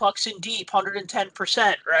pucks in deep,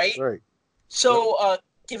 110%, right? Right. So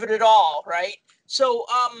give it all, right? So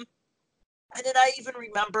and then I even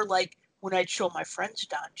remember when I'd show my friends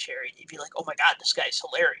Don Cherry, they'd be like, "Oh my God, this guy's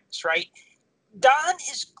hilarious," right? Don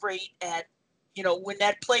is great at, when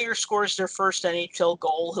that player scores their first NHL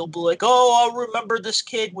goal, he'll be like, "Oh, I'll remember this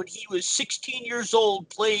kid when he was 16 years old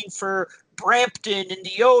playing for Brampton in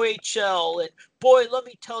the OHL, and boy, let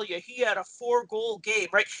me tell you, he had a 4-goal game,"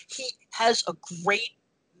 right? He has a great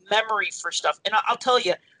memory for stuff, and I'll tell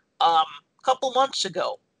you, a couple months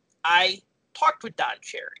ago, I talked with Don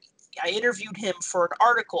Cherry. I interviewed him for an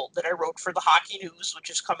article that I wrote for the Hockey News, which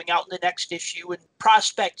is coming out in the next issue and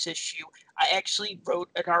Prospects issue. I actually wrote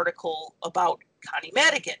an article about Connie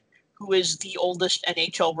Madigan, who is the oldest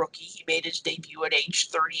NHL rookie. He made his debut at age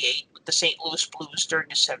 38 with the St. Louis Blues during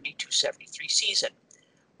the 72-73 season.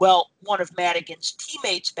 Well, one of Madigan's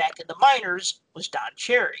teammates back in the minors was Don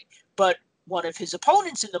Cherry, but one of his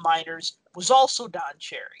opponents in the minors was also Don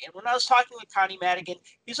Cherry. And when I was talking with Connie Madigan,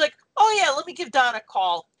 he's like, "Oh yeah, let me give Don a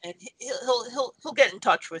call, and he'll get in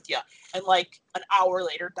touch with you." And an hour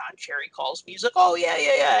later, Don Cherry calls me. He's like, "Oh yeah,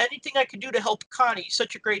 anything I could do to help Connie. He's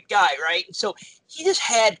such a great guy, right?" And so he just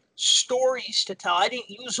had stories to tell. I didn't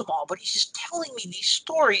use them all, but he's just telling me these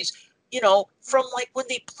stories, from when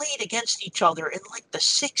they played against each other in the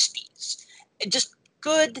 60s, and just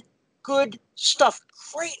good stuff.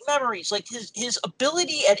 Great memories. His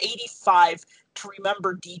ability at 85 to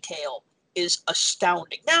remember detail is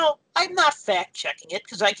astounding. Now, I'm not fact checking it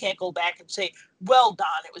because I can't go back and say, well, Don,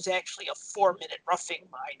 it was actually a 4-minute roughing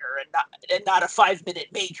minor and not a 5-minute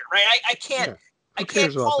major, right? I can't Yeah. I Who can't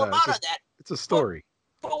cares about call him that? out on that. It's a story.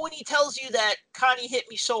 But when he tells you that Connie hit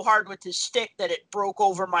me so hard with his stick that it broke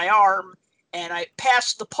over my arm and I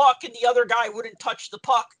passed the puck and the other guy wouldn't touch the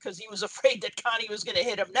puck because he was afraid that Connie was going to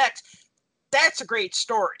hit him next, that's a great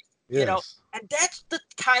story. Yes. And that's the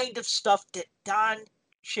kind of stuff that Don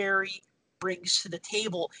Cherry brings to the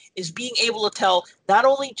table, is being able to tell not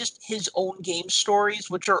only just his own game stories,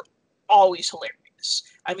 which are always hilarious.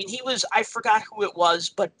 I mean, I forgot who it was,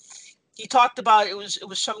 but he talked about it was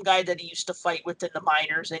some guy that he used to fight with in the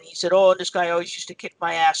minors, and he said, "Oh, this guy always used to kick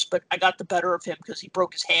my ass, but I got the better of him because he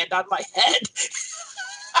broke his hand on my head."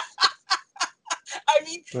 I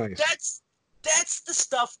mean, nice. that's the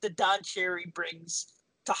stuff that Don Cherry brings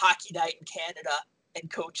to Hockey Night in Canada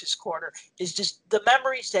and Coach's Corner, is just the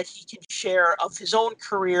memories that he can share of his own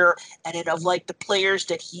career and of like the players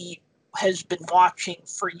that he has been watching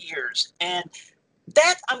for years. And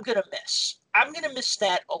that I'm going to miss. I'm going to miss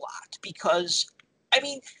that a lot because, I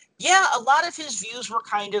mean, yeah, a lot of his views were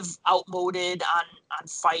kind of outmoded on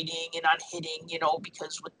fighting and on hitting,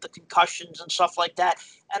 because with the concussions and stuff like that.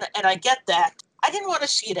 And I get that. I didn't want to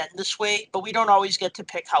see it end this way, but we don't always get to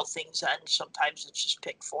pick how things end. Sometimes it's just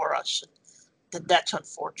picked for us. And that's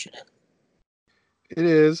unfortunate. It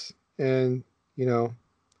is. And,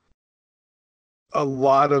 a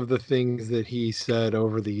lot of the things that he said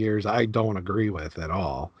over the years, I don't agree with at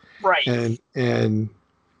all. Right. And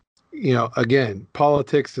again,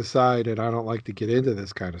 politics aside, and I don't like to get into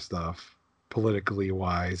this kind of stuff politically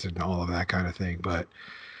wise and all of that kind of thing, but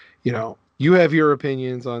you have your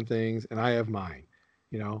opinions on things and I have mine.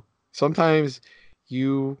 Sometimes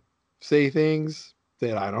you say things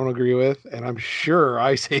that I don't agree with, and I'm sure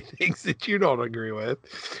I say things that you don't agree with,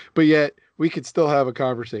 but yet we could still have a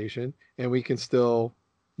conversation and we can still,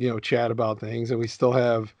 chat about things, and we still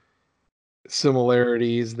have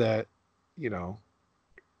similarities that,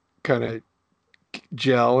 kind of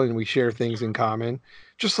gel, and we share things in common,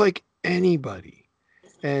 just like anybody.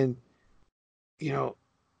 And, you're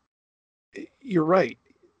right.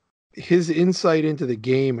 His insight into the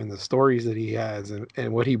game and the stories that he has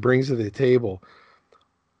and what he brings to the table,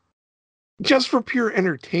 just for pure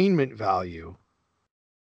entertainment value,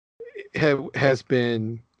 has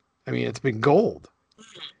been, it's been gold.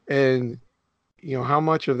 And, how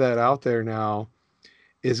much of that out there now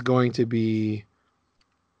is going to be,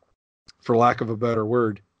 for lack of a better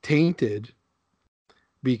word, tainted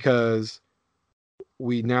because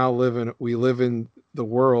we live in the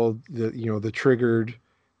world that, the triggered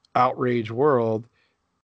outrage world.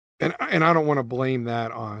 And I don't want to blame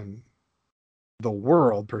that on the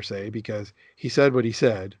world per se, because he said what he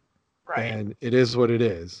said, right, and it is what it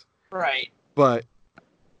is. Right. But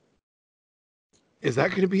is that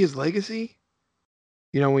going to be his legacy?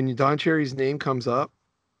 When Don Cherry's name comes up,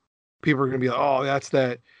 people are going to be like, "Oh, that's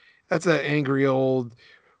that angry old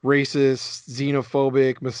racist,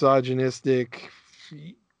 xenophobic, misogynistic,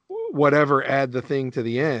 whatever, add the thing to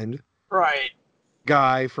the end, right,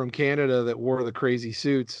 guy from Canada that wore the crazy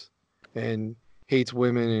suits and hates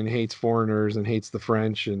women and hates foreigners and hates the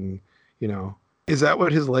French." And, is that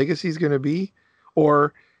what his legacy is going to be?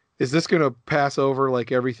 Or is this going to pass over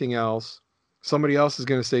like everything else? Somebody else is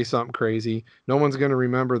going to say something crazy. No one's going to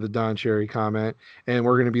remember the Don Cherry comment, and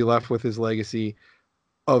we're going to be left with his legacy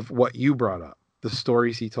of what you brought up, the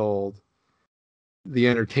stories he told, the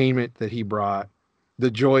entertainment that he brought,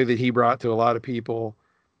 the joy that he brought to a lot of people,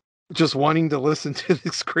 just wanting to listen to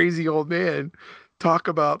this crazy old man talk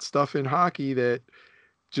about stuff in hockey that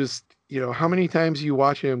just, how many times you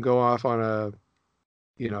watch him go off on a,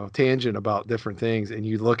 tangent about different things, and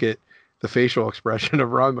you look at the facial expression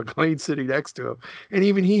of Ron MacLean sitting next to him, and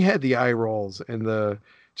even he had the eye rolls and the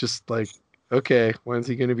just like, okay, when's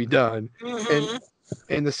he going to be done? Mm-hmm.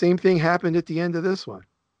 And the same thing happened at the end of this one.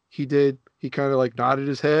 He kind of like nodded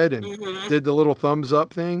his head and did the little thumbs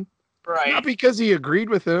up thing. Right. Not because he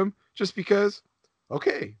agreed with him, just because,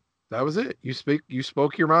 okay, that was it. You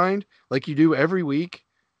spoke your mind like you do every week.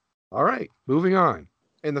 All right, moving on.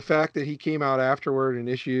 And the fact that he came out afterward and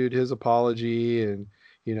issued his apology and,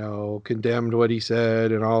 condemned what he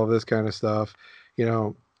said and all of this kind of stuff.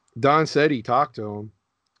 Don said he talked to him,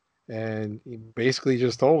 and he basically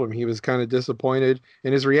just told him he was kind of disappointed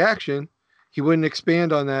in his reaction. He wouldn't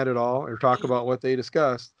expand on that at all or talk about what they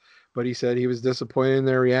discussed, but he said he was disappointed in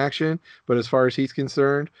their reaction. But as far as he's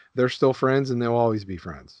concerned, they're still friends and they'll always be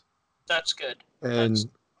friends. That's good. And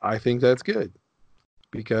I think that's good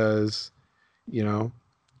because,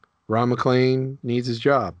 Ron MacLean needs his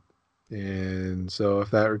job. And so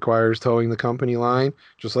if that requires towing the company line,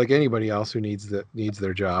 just like anybody else who needs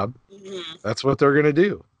their job, that's what they're going to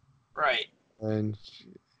do. Right. And,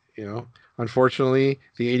 unfortunately,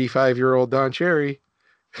 the 85-year-old Don Cherry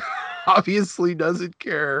obviously doesn't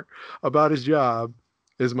care about his job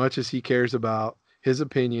as much as he cares about his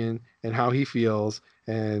opinion and how he feels.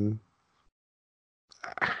 And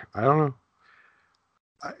I don't know.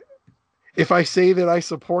 If I say that I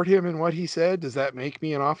support him in what he said, does that make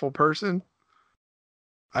me an awful person?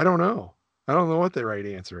 I don't know. I don't know what the right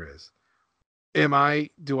answer is.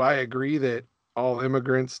 Do I agree that all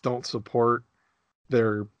immigrants don't support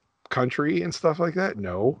their country and stuff like that?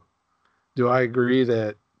 No. Do I agree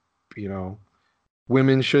that,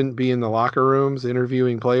 women shouldn't be in the locker rooms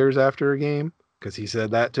interviewing players after a game? Because he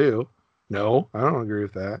said that too. No, I don't agree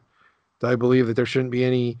with that. Do I believe that there shouldn't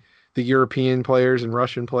be the European players and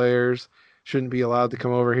Russian players shouldn't be allowed to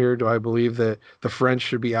come over here? Do I believe that the French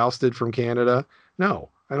should be ousted from Canada? No,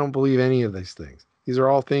 I don't believe any of these things. These are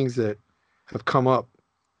all things that have come up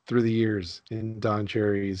through the years in Don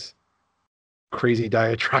Cherry's crazy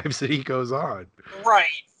diatribes that he goes on. Right.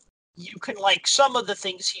 You can like some of the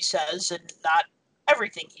things he says and not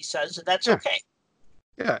everything he says, and that's okay.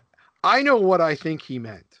 Yeah. I know what I think he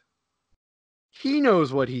meant. He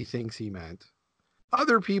knows what he thinks he meant.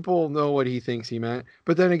 Other people know what he thinks he meant,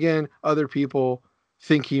 but then again, other people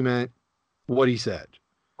think he meant what he said.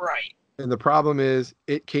 Right. And the problem is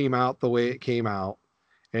it came out the way it came out.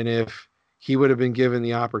 And if he would have been given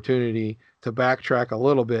the opportunity to backtrack a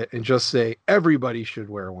little bit and just say everybody should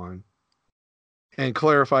wear one and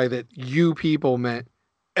clarify that you people meant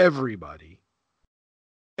everybody,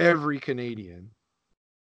 every Canadian,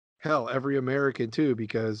 hell, every American too,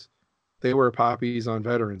 because they wear poppies on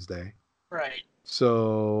Veterans Day. Right.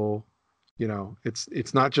 So,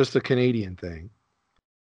 it's not just a Canadian thing.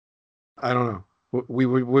 I don't know.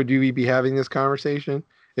 Would we be having this conversation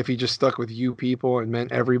if he just stuck with you people and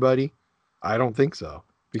meant everybody? I don't think so.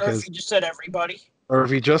 Or if he just said everybody. Or if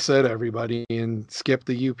he just said everybody and skipped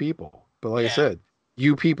the you people. But like I said,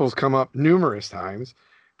 you people's come up numerous times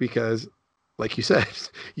because, like you said,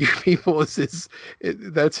 you people is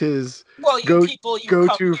that's his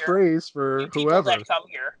go-to phrase for whoever that come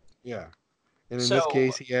here. Yeah. And in this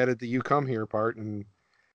case, he added the "you come here" part, and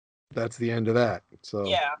that's the end of that. So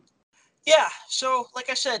yeah. So, like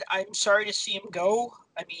I said, I'm sorry to see him go.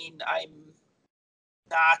 I mean, I'm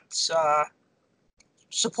not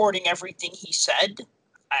supporting everything he said.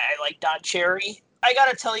 I like Don Cherry. I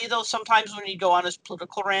gotta tell you though, sometimes when he'd go on his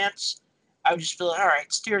political rants, I would just feel like, all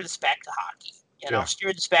right, steer this back to hockey.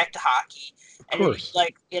 Steer this back to hockey.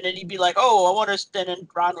 And he'd be like, oh, I want us. Then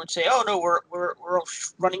Ron would say, oh no, we're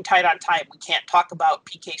running tight on time. We can't talk about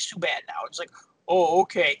PK Subban now. It's like, oh,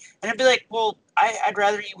 okay. And I'd be like, well, I'd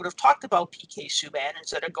rather you would have talked about PK Subban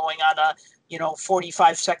instead of going on a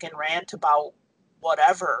 45-second rant about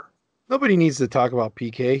whatever. Nobody needs to talk about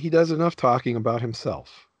PK. He does enough talking about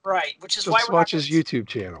himself. Right, which is just why we're watch his YouTube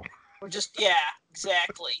channel. We're just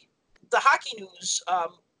exactly. The Hockey News,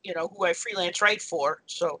 who I freelance write for,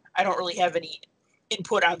 so I don't really have any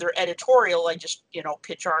input on their editorial. I just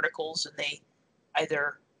pitch articles and they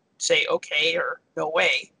either say okay or no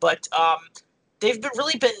way. But they've been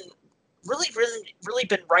really been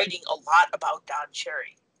writing a lot about Don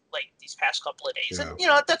Cherry like these past couple of days, and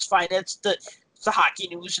that's fine. It's the Hockey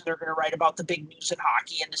News, and they're going to write about the big news in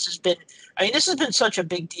hockey. And this has been such a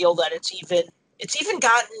big deal that it's even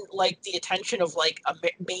gotten like the attention of like a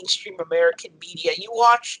mainstream American media. You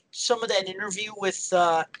watch some of that interview with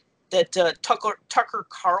Tucker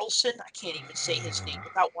Carlson. I can't even say his name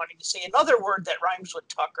without wanting to say another word that rhymes with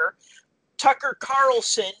Tucker. Tucker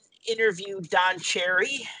Carlson interviewed Don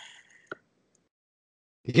Cherry.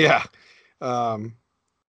 Yeah.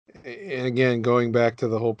 And again, going back to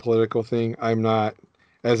the whole political thing, I'm not,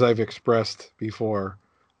 as I've expressed before,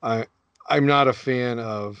 I'm not a fan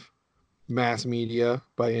of mass media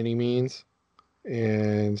by any means.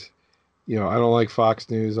 And, I don't like Fox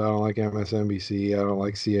News. I don't like MSNBC. I don't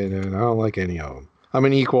like CNN. I don't like any of them. I'm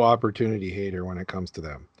an equal opportunity hater when it comes to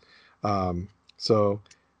them. So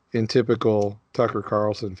in typical Tucker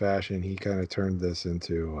Carlson fashion, he kind of turned this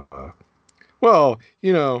into,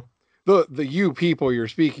 the you people you're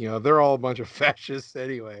speaking of, they're all a bunch of fascists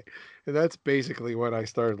anyway. And that's basically when I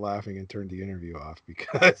started laughing and turned the interview off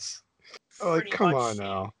because come on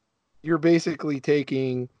now. You're basically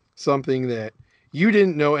taking something that you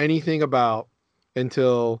didn't know anything about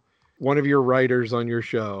until one of your writers on your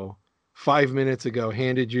show 5 minutes ago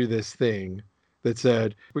handed you this thing that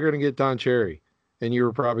said, we're going to get Don Cherry. And you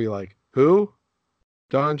were probably like, who?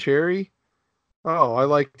 Don Cherry? Oh, I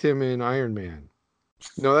liked him in Iron Man.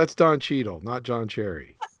 No, that's Don Cheadle, not John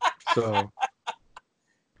Cherry. So,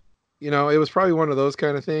 it was probably one of those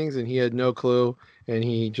kind of things, and he had no clue, and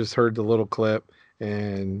he just heard the little clip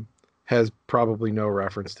and has probably no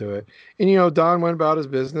reference to it. And, Don went about his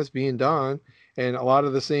business being Don, and a lot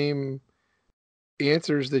of the same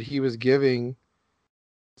answers that he was giving,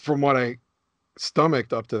 from what I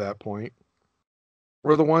stomached up to that point,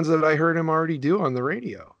 were the ones that I heard him already do on the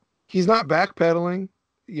radio. He's not backpedaling.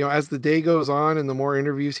 As the day goes on and the more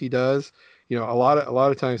interviews he does, a lot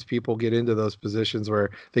of times people get into those positions where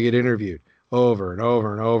they get interviewed over and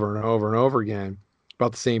over and over and over and over again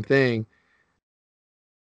about the same thing.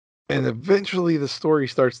 And eventually the story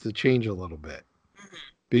starts to change a little bit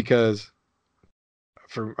because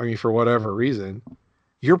for whatever reason,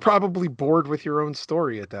 you're probably bored with your own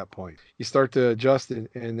story at that point. You start to adjust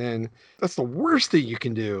it, and then that's the worst thing you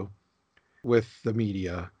can do with the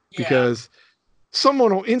media, because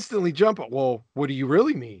someone will instantly jump at, well, what do you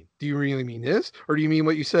really mean? Do you really mean this? Or do you mean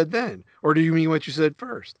what you said then? Or do you mean what you said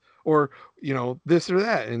first? Or, this or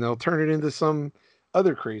that. And they'll turn it into some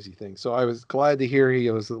other crazy thing. So I was glad to hear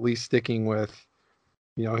he was at least sticking with,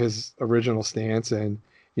 his original stance and,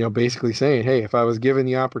 basically saying, hey, if I was given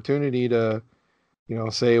the opportunity to,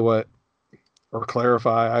 say what or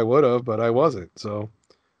clarify, I would have, but I wasn't. So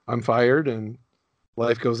I'm fired and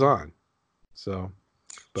life goes on.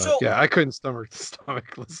 But yeah, I couldn't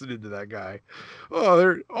stomach listening to that guy.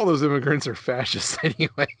 Oh, all those immigrants are fascists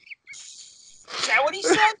anyway. Is that what he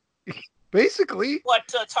said? Basically. What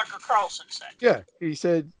Tucker Carlson said. Yeah, he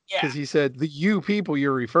said, because he said, the you people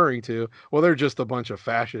you're referring to, well, they're just a bunch of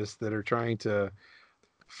fascists that are trying to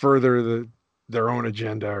further their own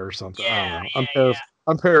agenda or something. I don't know.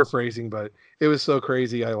 I'm paraphrasing, but it was so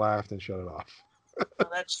crazy I laughed and shut it off. Well,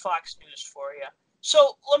 that's Fox News for you.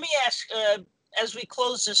 So let me ask, as we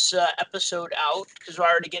close this episode out, because we're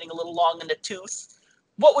already getting a little long in the tooth,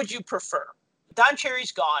 what would you prefer? Don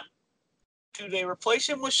Cherry's gone. Do they replace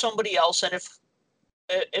him with somebody else? And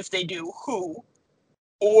if they do, who?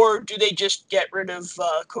 Or do they just get rid of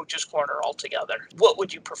Coach's Corner altogether? What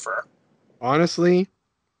would you prefer? Honestly,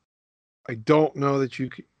 I don't know that you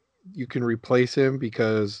can replace him,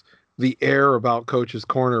 because the air about Coach's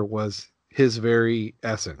Corner was his very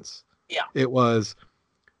essence. Yeah. It was,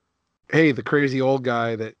 hey, the crazy old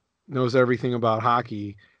guy that knows everything about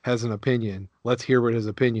hockey has an opinion. Let's hear what his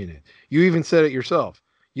opinion is. You even said it yourself.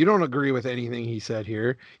 You don't agree with anything he said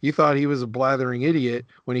here. You thought he was a blathering idiot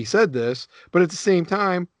when he said this, but at the same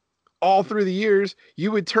time, all through the years,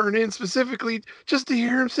 you would turn in specifically just to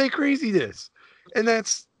hear him say craziness. And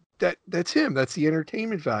that's him. That's the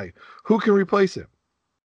entertainment value. Who can replace him?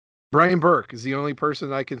 Brian Burke is the only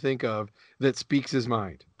person I can think of that speaks his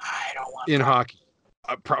mind. I don't want in hockey.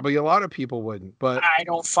 Probably a lot of people wouldn't, but I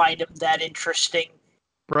don't find him that interesting.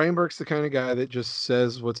 Brian Burke's the kind of guy that just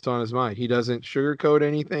says what's on his mind. He doesn't sugarcoat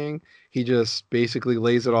anything. He just basically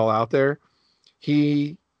lays it all out there.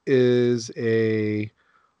 He is I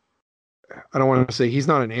don't want to say he's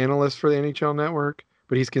not an analyst for the NHL Network,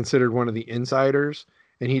 but he's considered one of the insiders,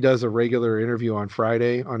 and he does a regular interview on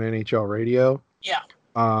Friday on NHL Radio. Yeah.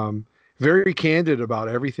 Very candid about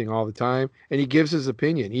everything all the time, and he gives his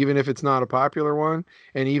opinion, even if it's not a popular one,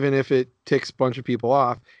 and even if it ticks a bunch of people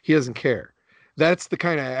off, he doesn't care. That's the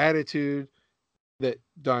kind of attitude that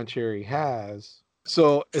Don Cherry has.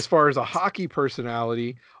 So as far as a hockey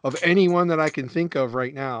personality, of anyone that I can think of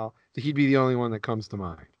right now, he'd be the only one that comes to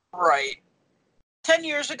mind. Right. 10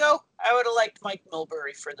 years ago, I would have liked Mike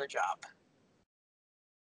Milbury for the job.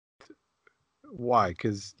 Why?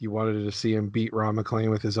 Because you wanted to see him beat Ron McLean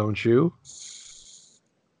with his own shoe?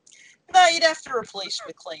 No, you'd have to replace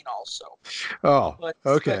McLean also. Oh,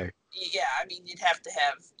 okay. But, yeah, I mean, you'd have to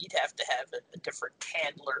have a different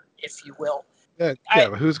handler, if you will. But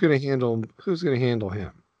who's going to handle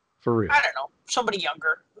him for real? I don't know, somebody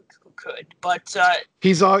younger who could, but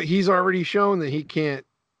he's already shown that he can't.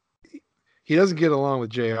 He doesn't get along with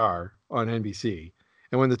JR on NBC,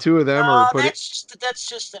 and when the two of them are put, that's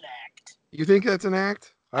just an act. You think that's an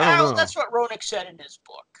act? I don't know. That's what Roenick said in his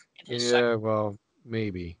book. Well,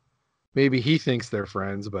 maybe he thinks they're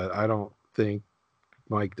friends, but I don't think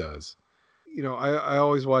Mike does. I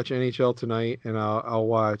always watch NHL Tonight, and I'll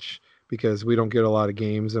watch, because we don't get a lot of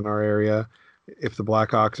games in our area. If the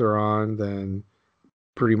Blackhawks are on, then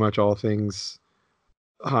pretty much all things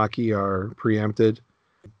hockey are preempted,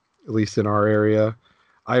 at least in our area.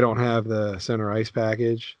 I don't have the center ice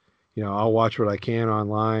package. I'll watch what I can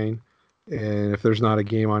online. And if there's not a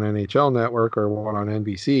game on NHL Network or one on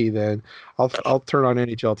NBC, then I'll turn on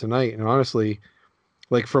NHL Tonight. And honestly,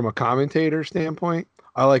 like from a commentator standpoint,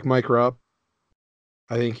 I like Mike Rupp.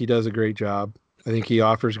 I think he does a great job. I think he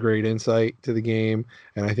offers great insight to the game,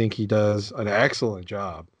 and I think he does an excellent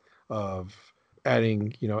job of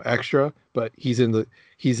adding, extra, but he's in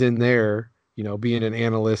there, being an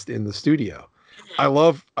analyst in the studio. I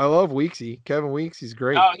love Weeksy. Kevin Weeksy's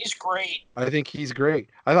great. Oh, he's great. I think he's great.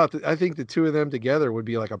 I think the two of them together would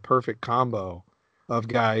be like a perfect combo of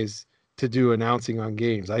guys to do announcing on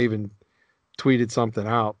games. I even tweeted something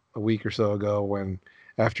out a week or so ago when,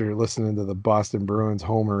 after listening to the Boston Bruins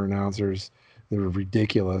homer announcers, they were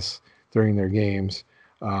ridiculous during their games.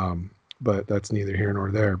 But that's neither here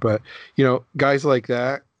nor there. But, guys like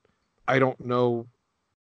that, I don't know.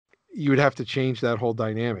 You would have to change that whole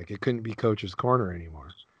dynamic. It couldn't be Coach's Corner anymore.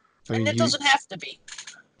 And it doesn't have to be.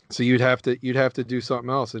 So you'd have to do something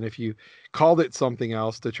else. And if you called it something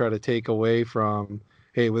else to try to take away from,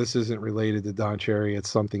 hey, well, this isn't related to Don Cherry, it's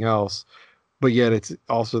something else, but yet it's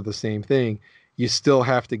also the same thing, you still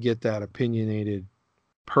have to get that opinionated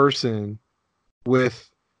person with,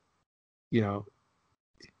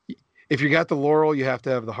 if you got the Laurel, you have to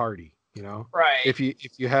have the Hardy, Right. If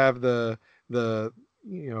you have the the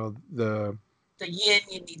yin,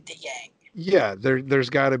 you need the yang. Yeah, there's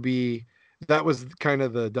got to be. That was kind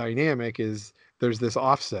of the dynamic. Is there's this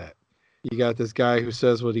offset. You got this guy who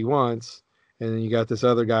says what he wants, and then you got this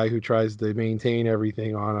other guy who tries to maintain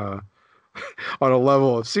everything on a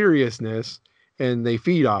level of seriousness, and they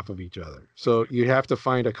feed off of each other. So you have to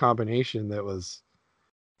find a combination that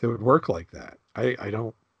would work like that. I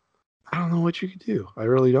don't know what you could do. I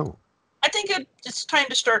really don't. I think it's time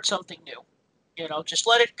to start something new. Just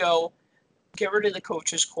let it go. Get rid of the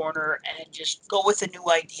Coach's Corner and just go with a new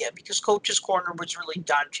idea, because Coach's Corner was really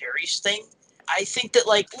Don Cherry's thing. I think that,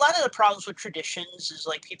 like, a lot of the problems with traditions is,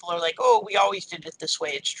 like, people are like, oh, we always did it this way.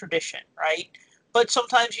 It's tradition, right? But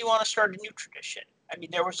sometimes you want to start a new tradition. I mean,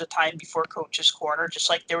 there was a time before Coach's Corner, just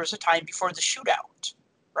like there was a time before the shootout,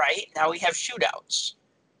 right? Now we have shootouts,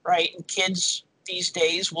 right? And kids these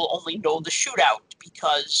days will only know the shootout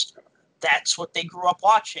because that's what they grew up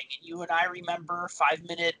watching. And you and I remember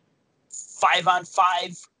 5-minute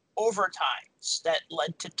 5-on-5 overtimes that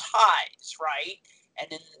led to ties, right? And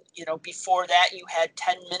then, before that, you had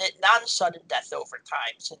 10-minute non-sudden death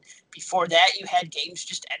overtimes. And before that, you had games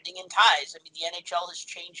just ending in ties. I mean, the NHL has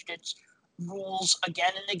changed its rules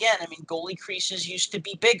again and again. I mean, goalie creases used to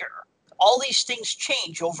be bigger. All these things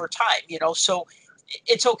change over time, so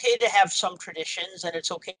it's okay to have some traditions and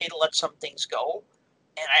it's okay to let some things go.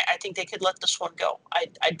 And I think they could let this one go.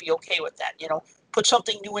 I'd be okay with that, Put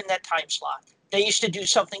something new in that time slot. They used to do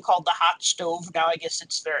something called the hot stove. Now I guess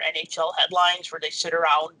it's their NHL headlines where they sit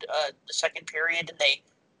around the second period and they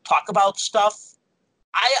talk about stuff.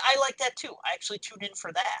 I like that too. I actually tune in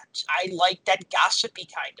for that. I like that gossipy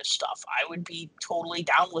kind of stuff. I would be totally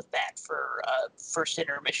down with that for a first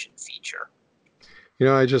intermission feature.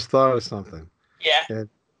 I just thought of something. Yeah. And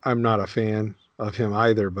I'm not a fan of him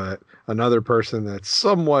either, but another person that's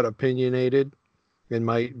somewhat opinionated and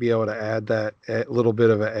might be able to add that little bit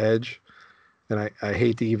of an edge. And I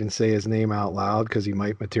hate to even say his name out loud because he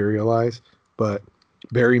might materialize, but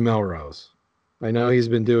Barry Melrose. I know he's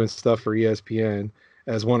been doing stuff for ESPN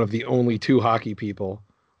as one of the only 2 hockey people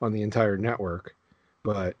on the entire network,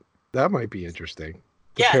 but that might be interesting.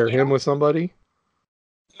 Yeah, pair him with somebody.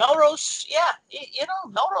 Melrose, yeah,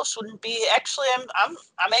 Melrose wouldn't be. Actually, I'm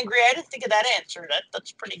angry. I didn't think of that answer.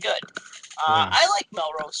 That's pretty good. Yeah. I like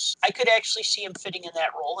Melrose. I could actually see him fitting in that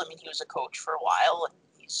role. I mean, he was a coach for a while, and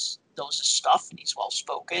he knows his stuff, and he's well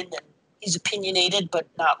spoken, and he's opinionated, but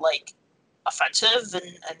not like offensive,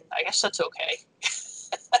 and I guess that's okay.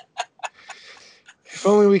 If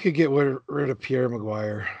only we could get rid of Pierre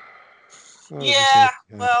Maguire. Yeah,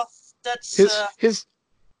 well, that's his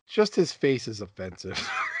face is offensive.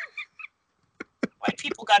 Why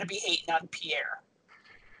people got to be hating on Pierre?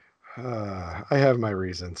 I have my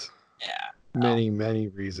reasons. Yeah. Many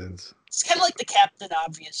reasons. It's kind of like the Captain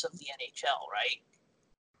Obvious of the NHL, right?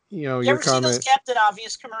 You ever see those Captain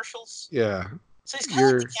Obvious commercials? Yeah. So he's kind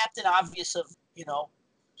of like the Captain Obvious of,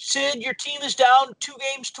 Sid, your team is down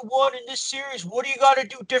 2-1 in this series. What do you got to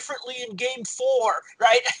do differently in game 4,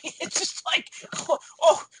 right? It's just like,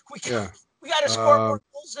 we got to score more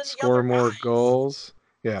goals than the other Score more guys. Goals.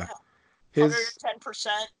 Yeah. 110%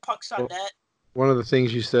 pucks on net. One of the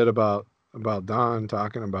things you said about Don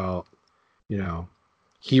talking about,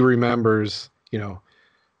 he remembers,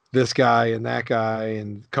 this guy and that guy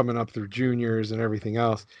and coming up through juniors and everything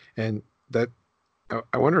else. And that,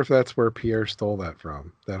 I wonder if that's where Pierre stole that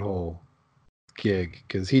from, that whole gig,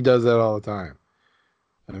 because he does that all the time.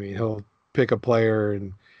 I mean, he'll pick a player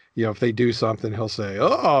and, if they do something, he'll say,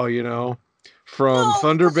 from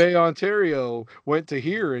Thunder Bay, Ontario, went to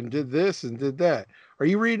here and did this and did that. Are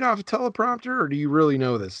you reading off a teleprompter or do you really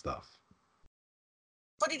know this stuff?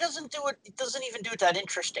 but he doesn't do it. He doesn't even do it that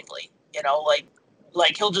interestingly.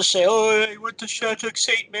 Like he'll just say, "Oh, I went to Shattuck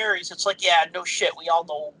St. Mary's." It's like, yeah, no shit. We all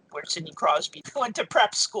know where Sidney Crosby went to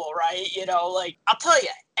prep school, right? Like I'll tell you,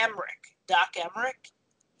 Doc Emmerich,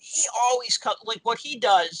 he always like what he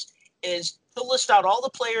does is he'll list out all the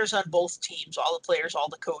players on both teams, all the players, all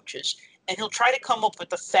the coaches, and he'll try to come up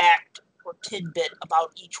with a fact or tidbit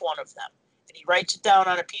about each one of them. And he writes it down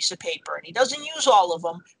on a piece of paper, and he doesn't use all of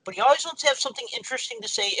them, but he always wants to have something interesting to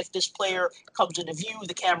say. If this player comes into view,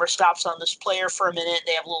 the camera stops on this player for a minute,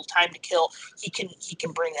 they have a little time to kill, he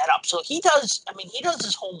can bring that up. So he does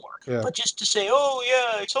his homework. Yeah. But just to say, oh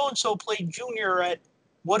yeah, so and so played junior at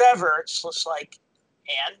whatever, it's just like,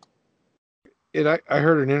 and I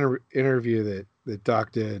heard an interview that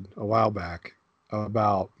Doc did a while back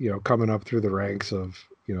about coming up through the ranks of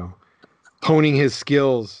honing his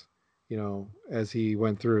skills as he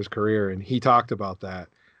went through his career, and he talked about that,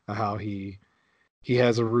 how he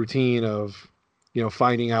has a routine of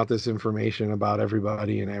finding out this information about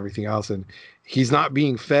everybody and everything else, and he's not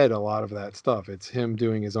being fed a lot of that stuff. It's him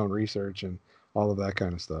doing his own research and all of that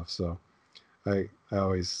kind of stuff. So I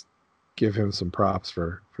always give him some props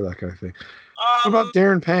for that kind of thing. What about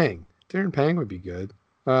Darren Pang? Darren Pang would be good.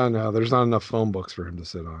 No, there's not enough phone books for him to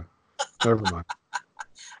sit on. Never mind.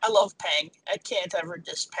 I love Pang. I can't ever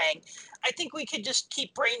diss Pang. I think we could just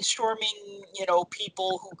keep brainstorming,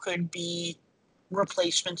 people who could be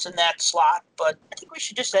replacements in that slot, but I think we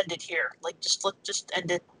should just end it here. Like, let's just end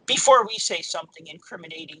it before we say something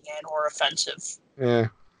incriminating and or offensive. Yeah.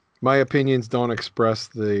 My opinions don't express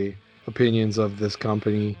the opinions of this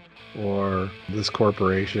company or this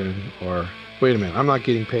corporation or... Wait a minute, I'm not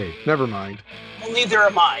getting paid. Never mind. Well, neither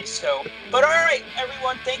am I, so... But all right,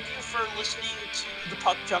 everyone, thank you for listening to the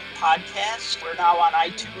Puck Junk Podcast. We're now on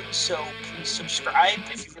iTunes, so please subscribe.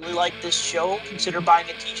 If you really like this show, consider buying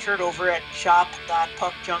a t-shirt over at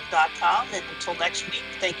shop.puckjunk.com. And until next week,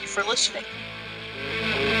 thank you for listening.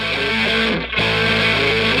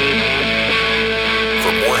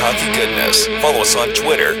 For more hockey goodness, follow us on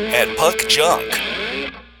Twitter @PuckJunk.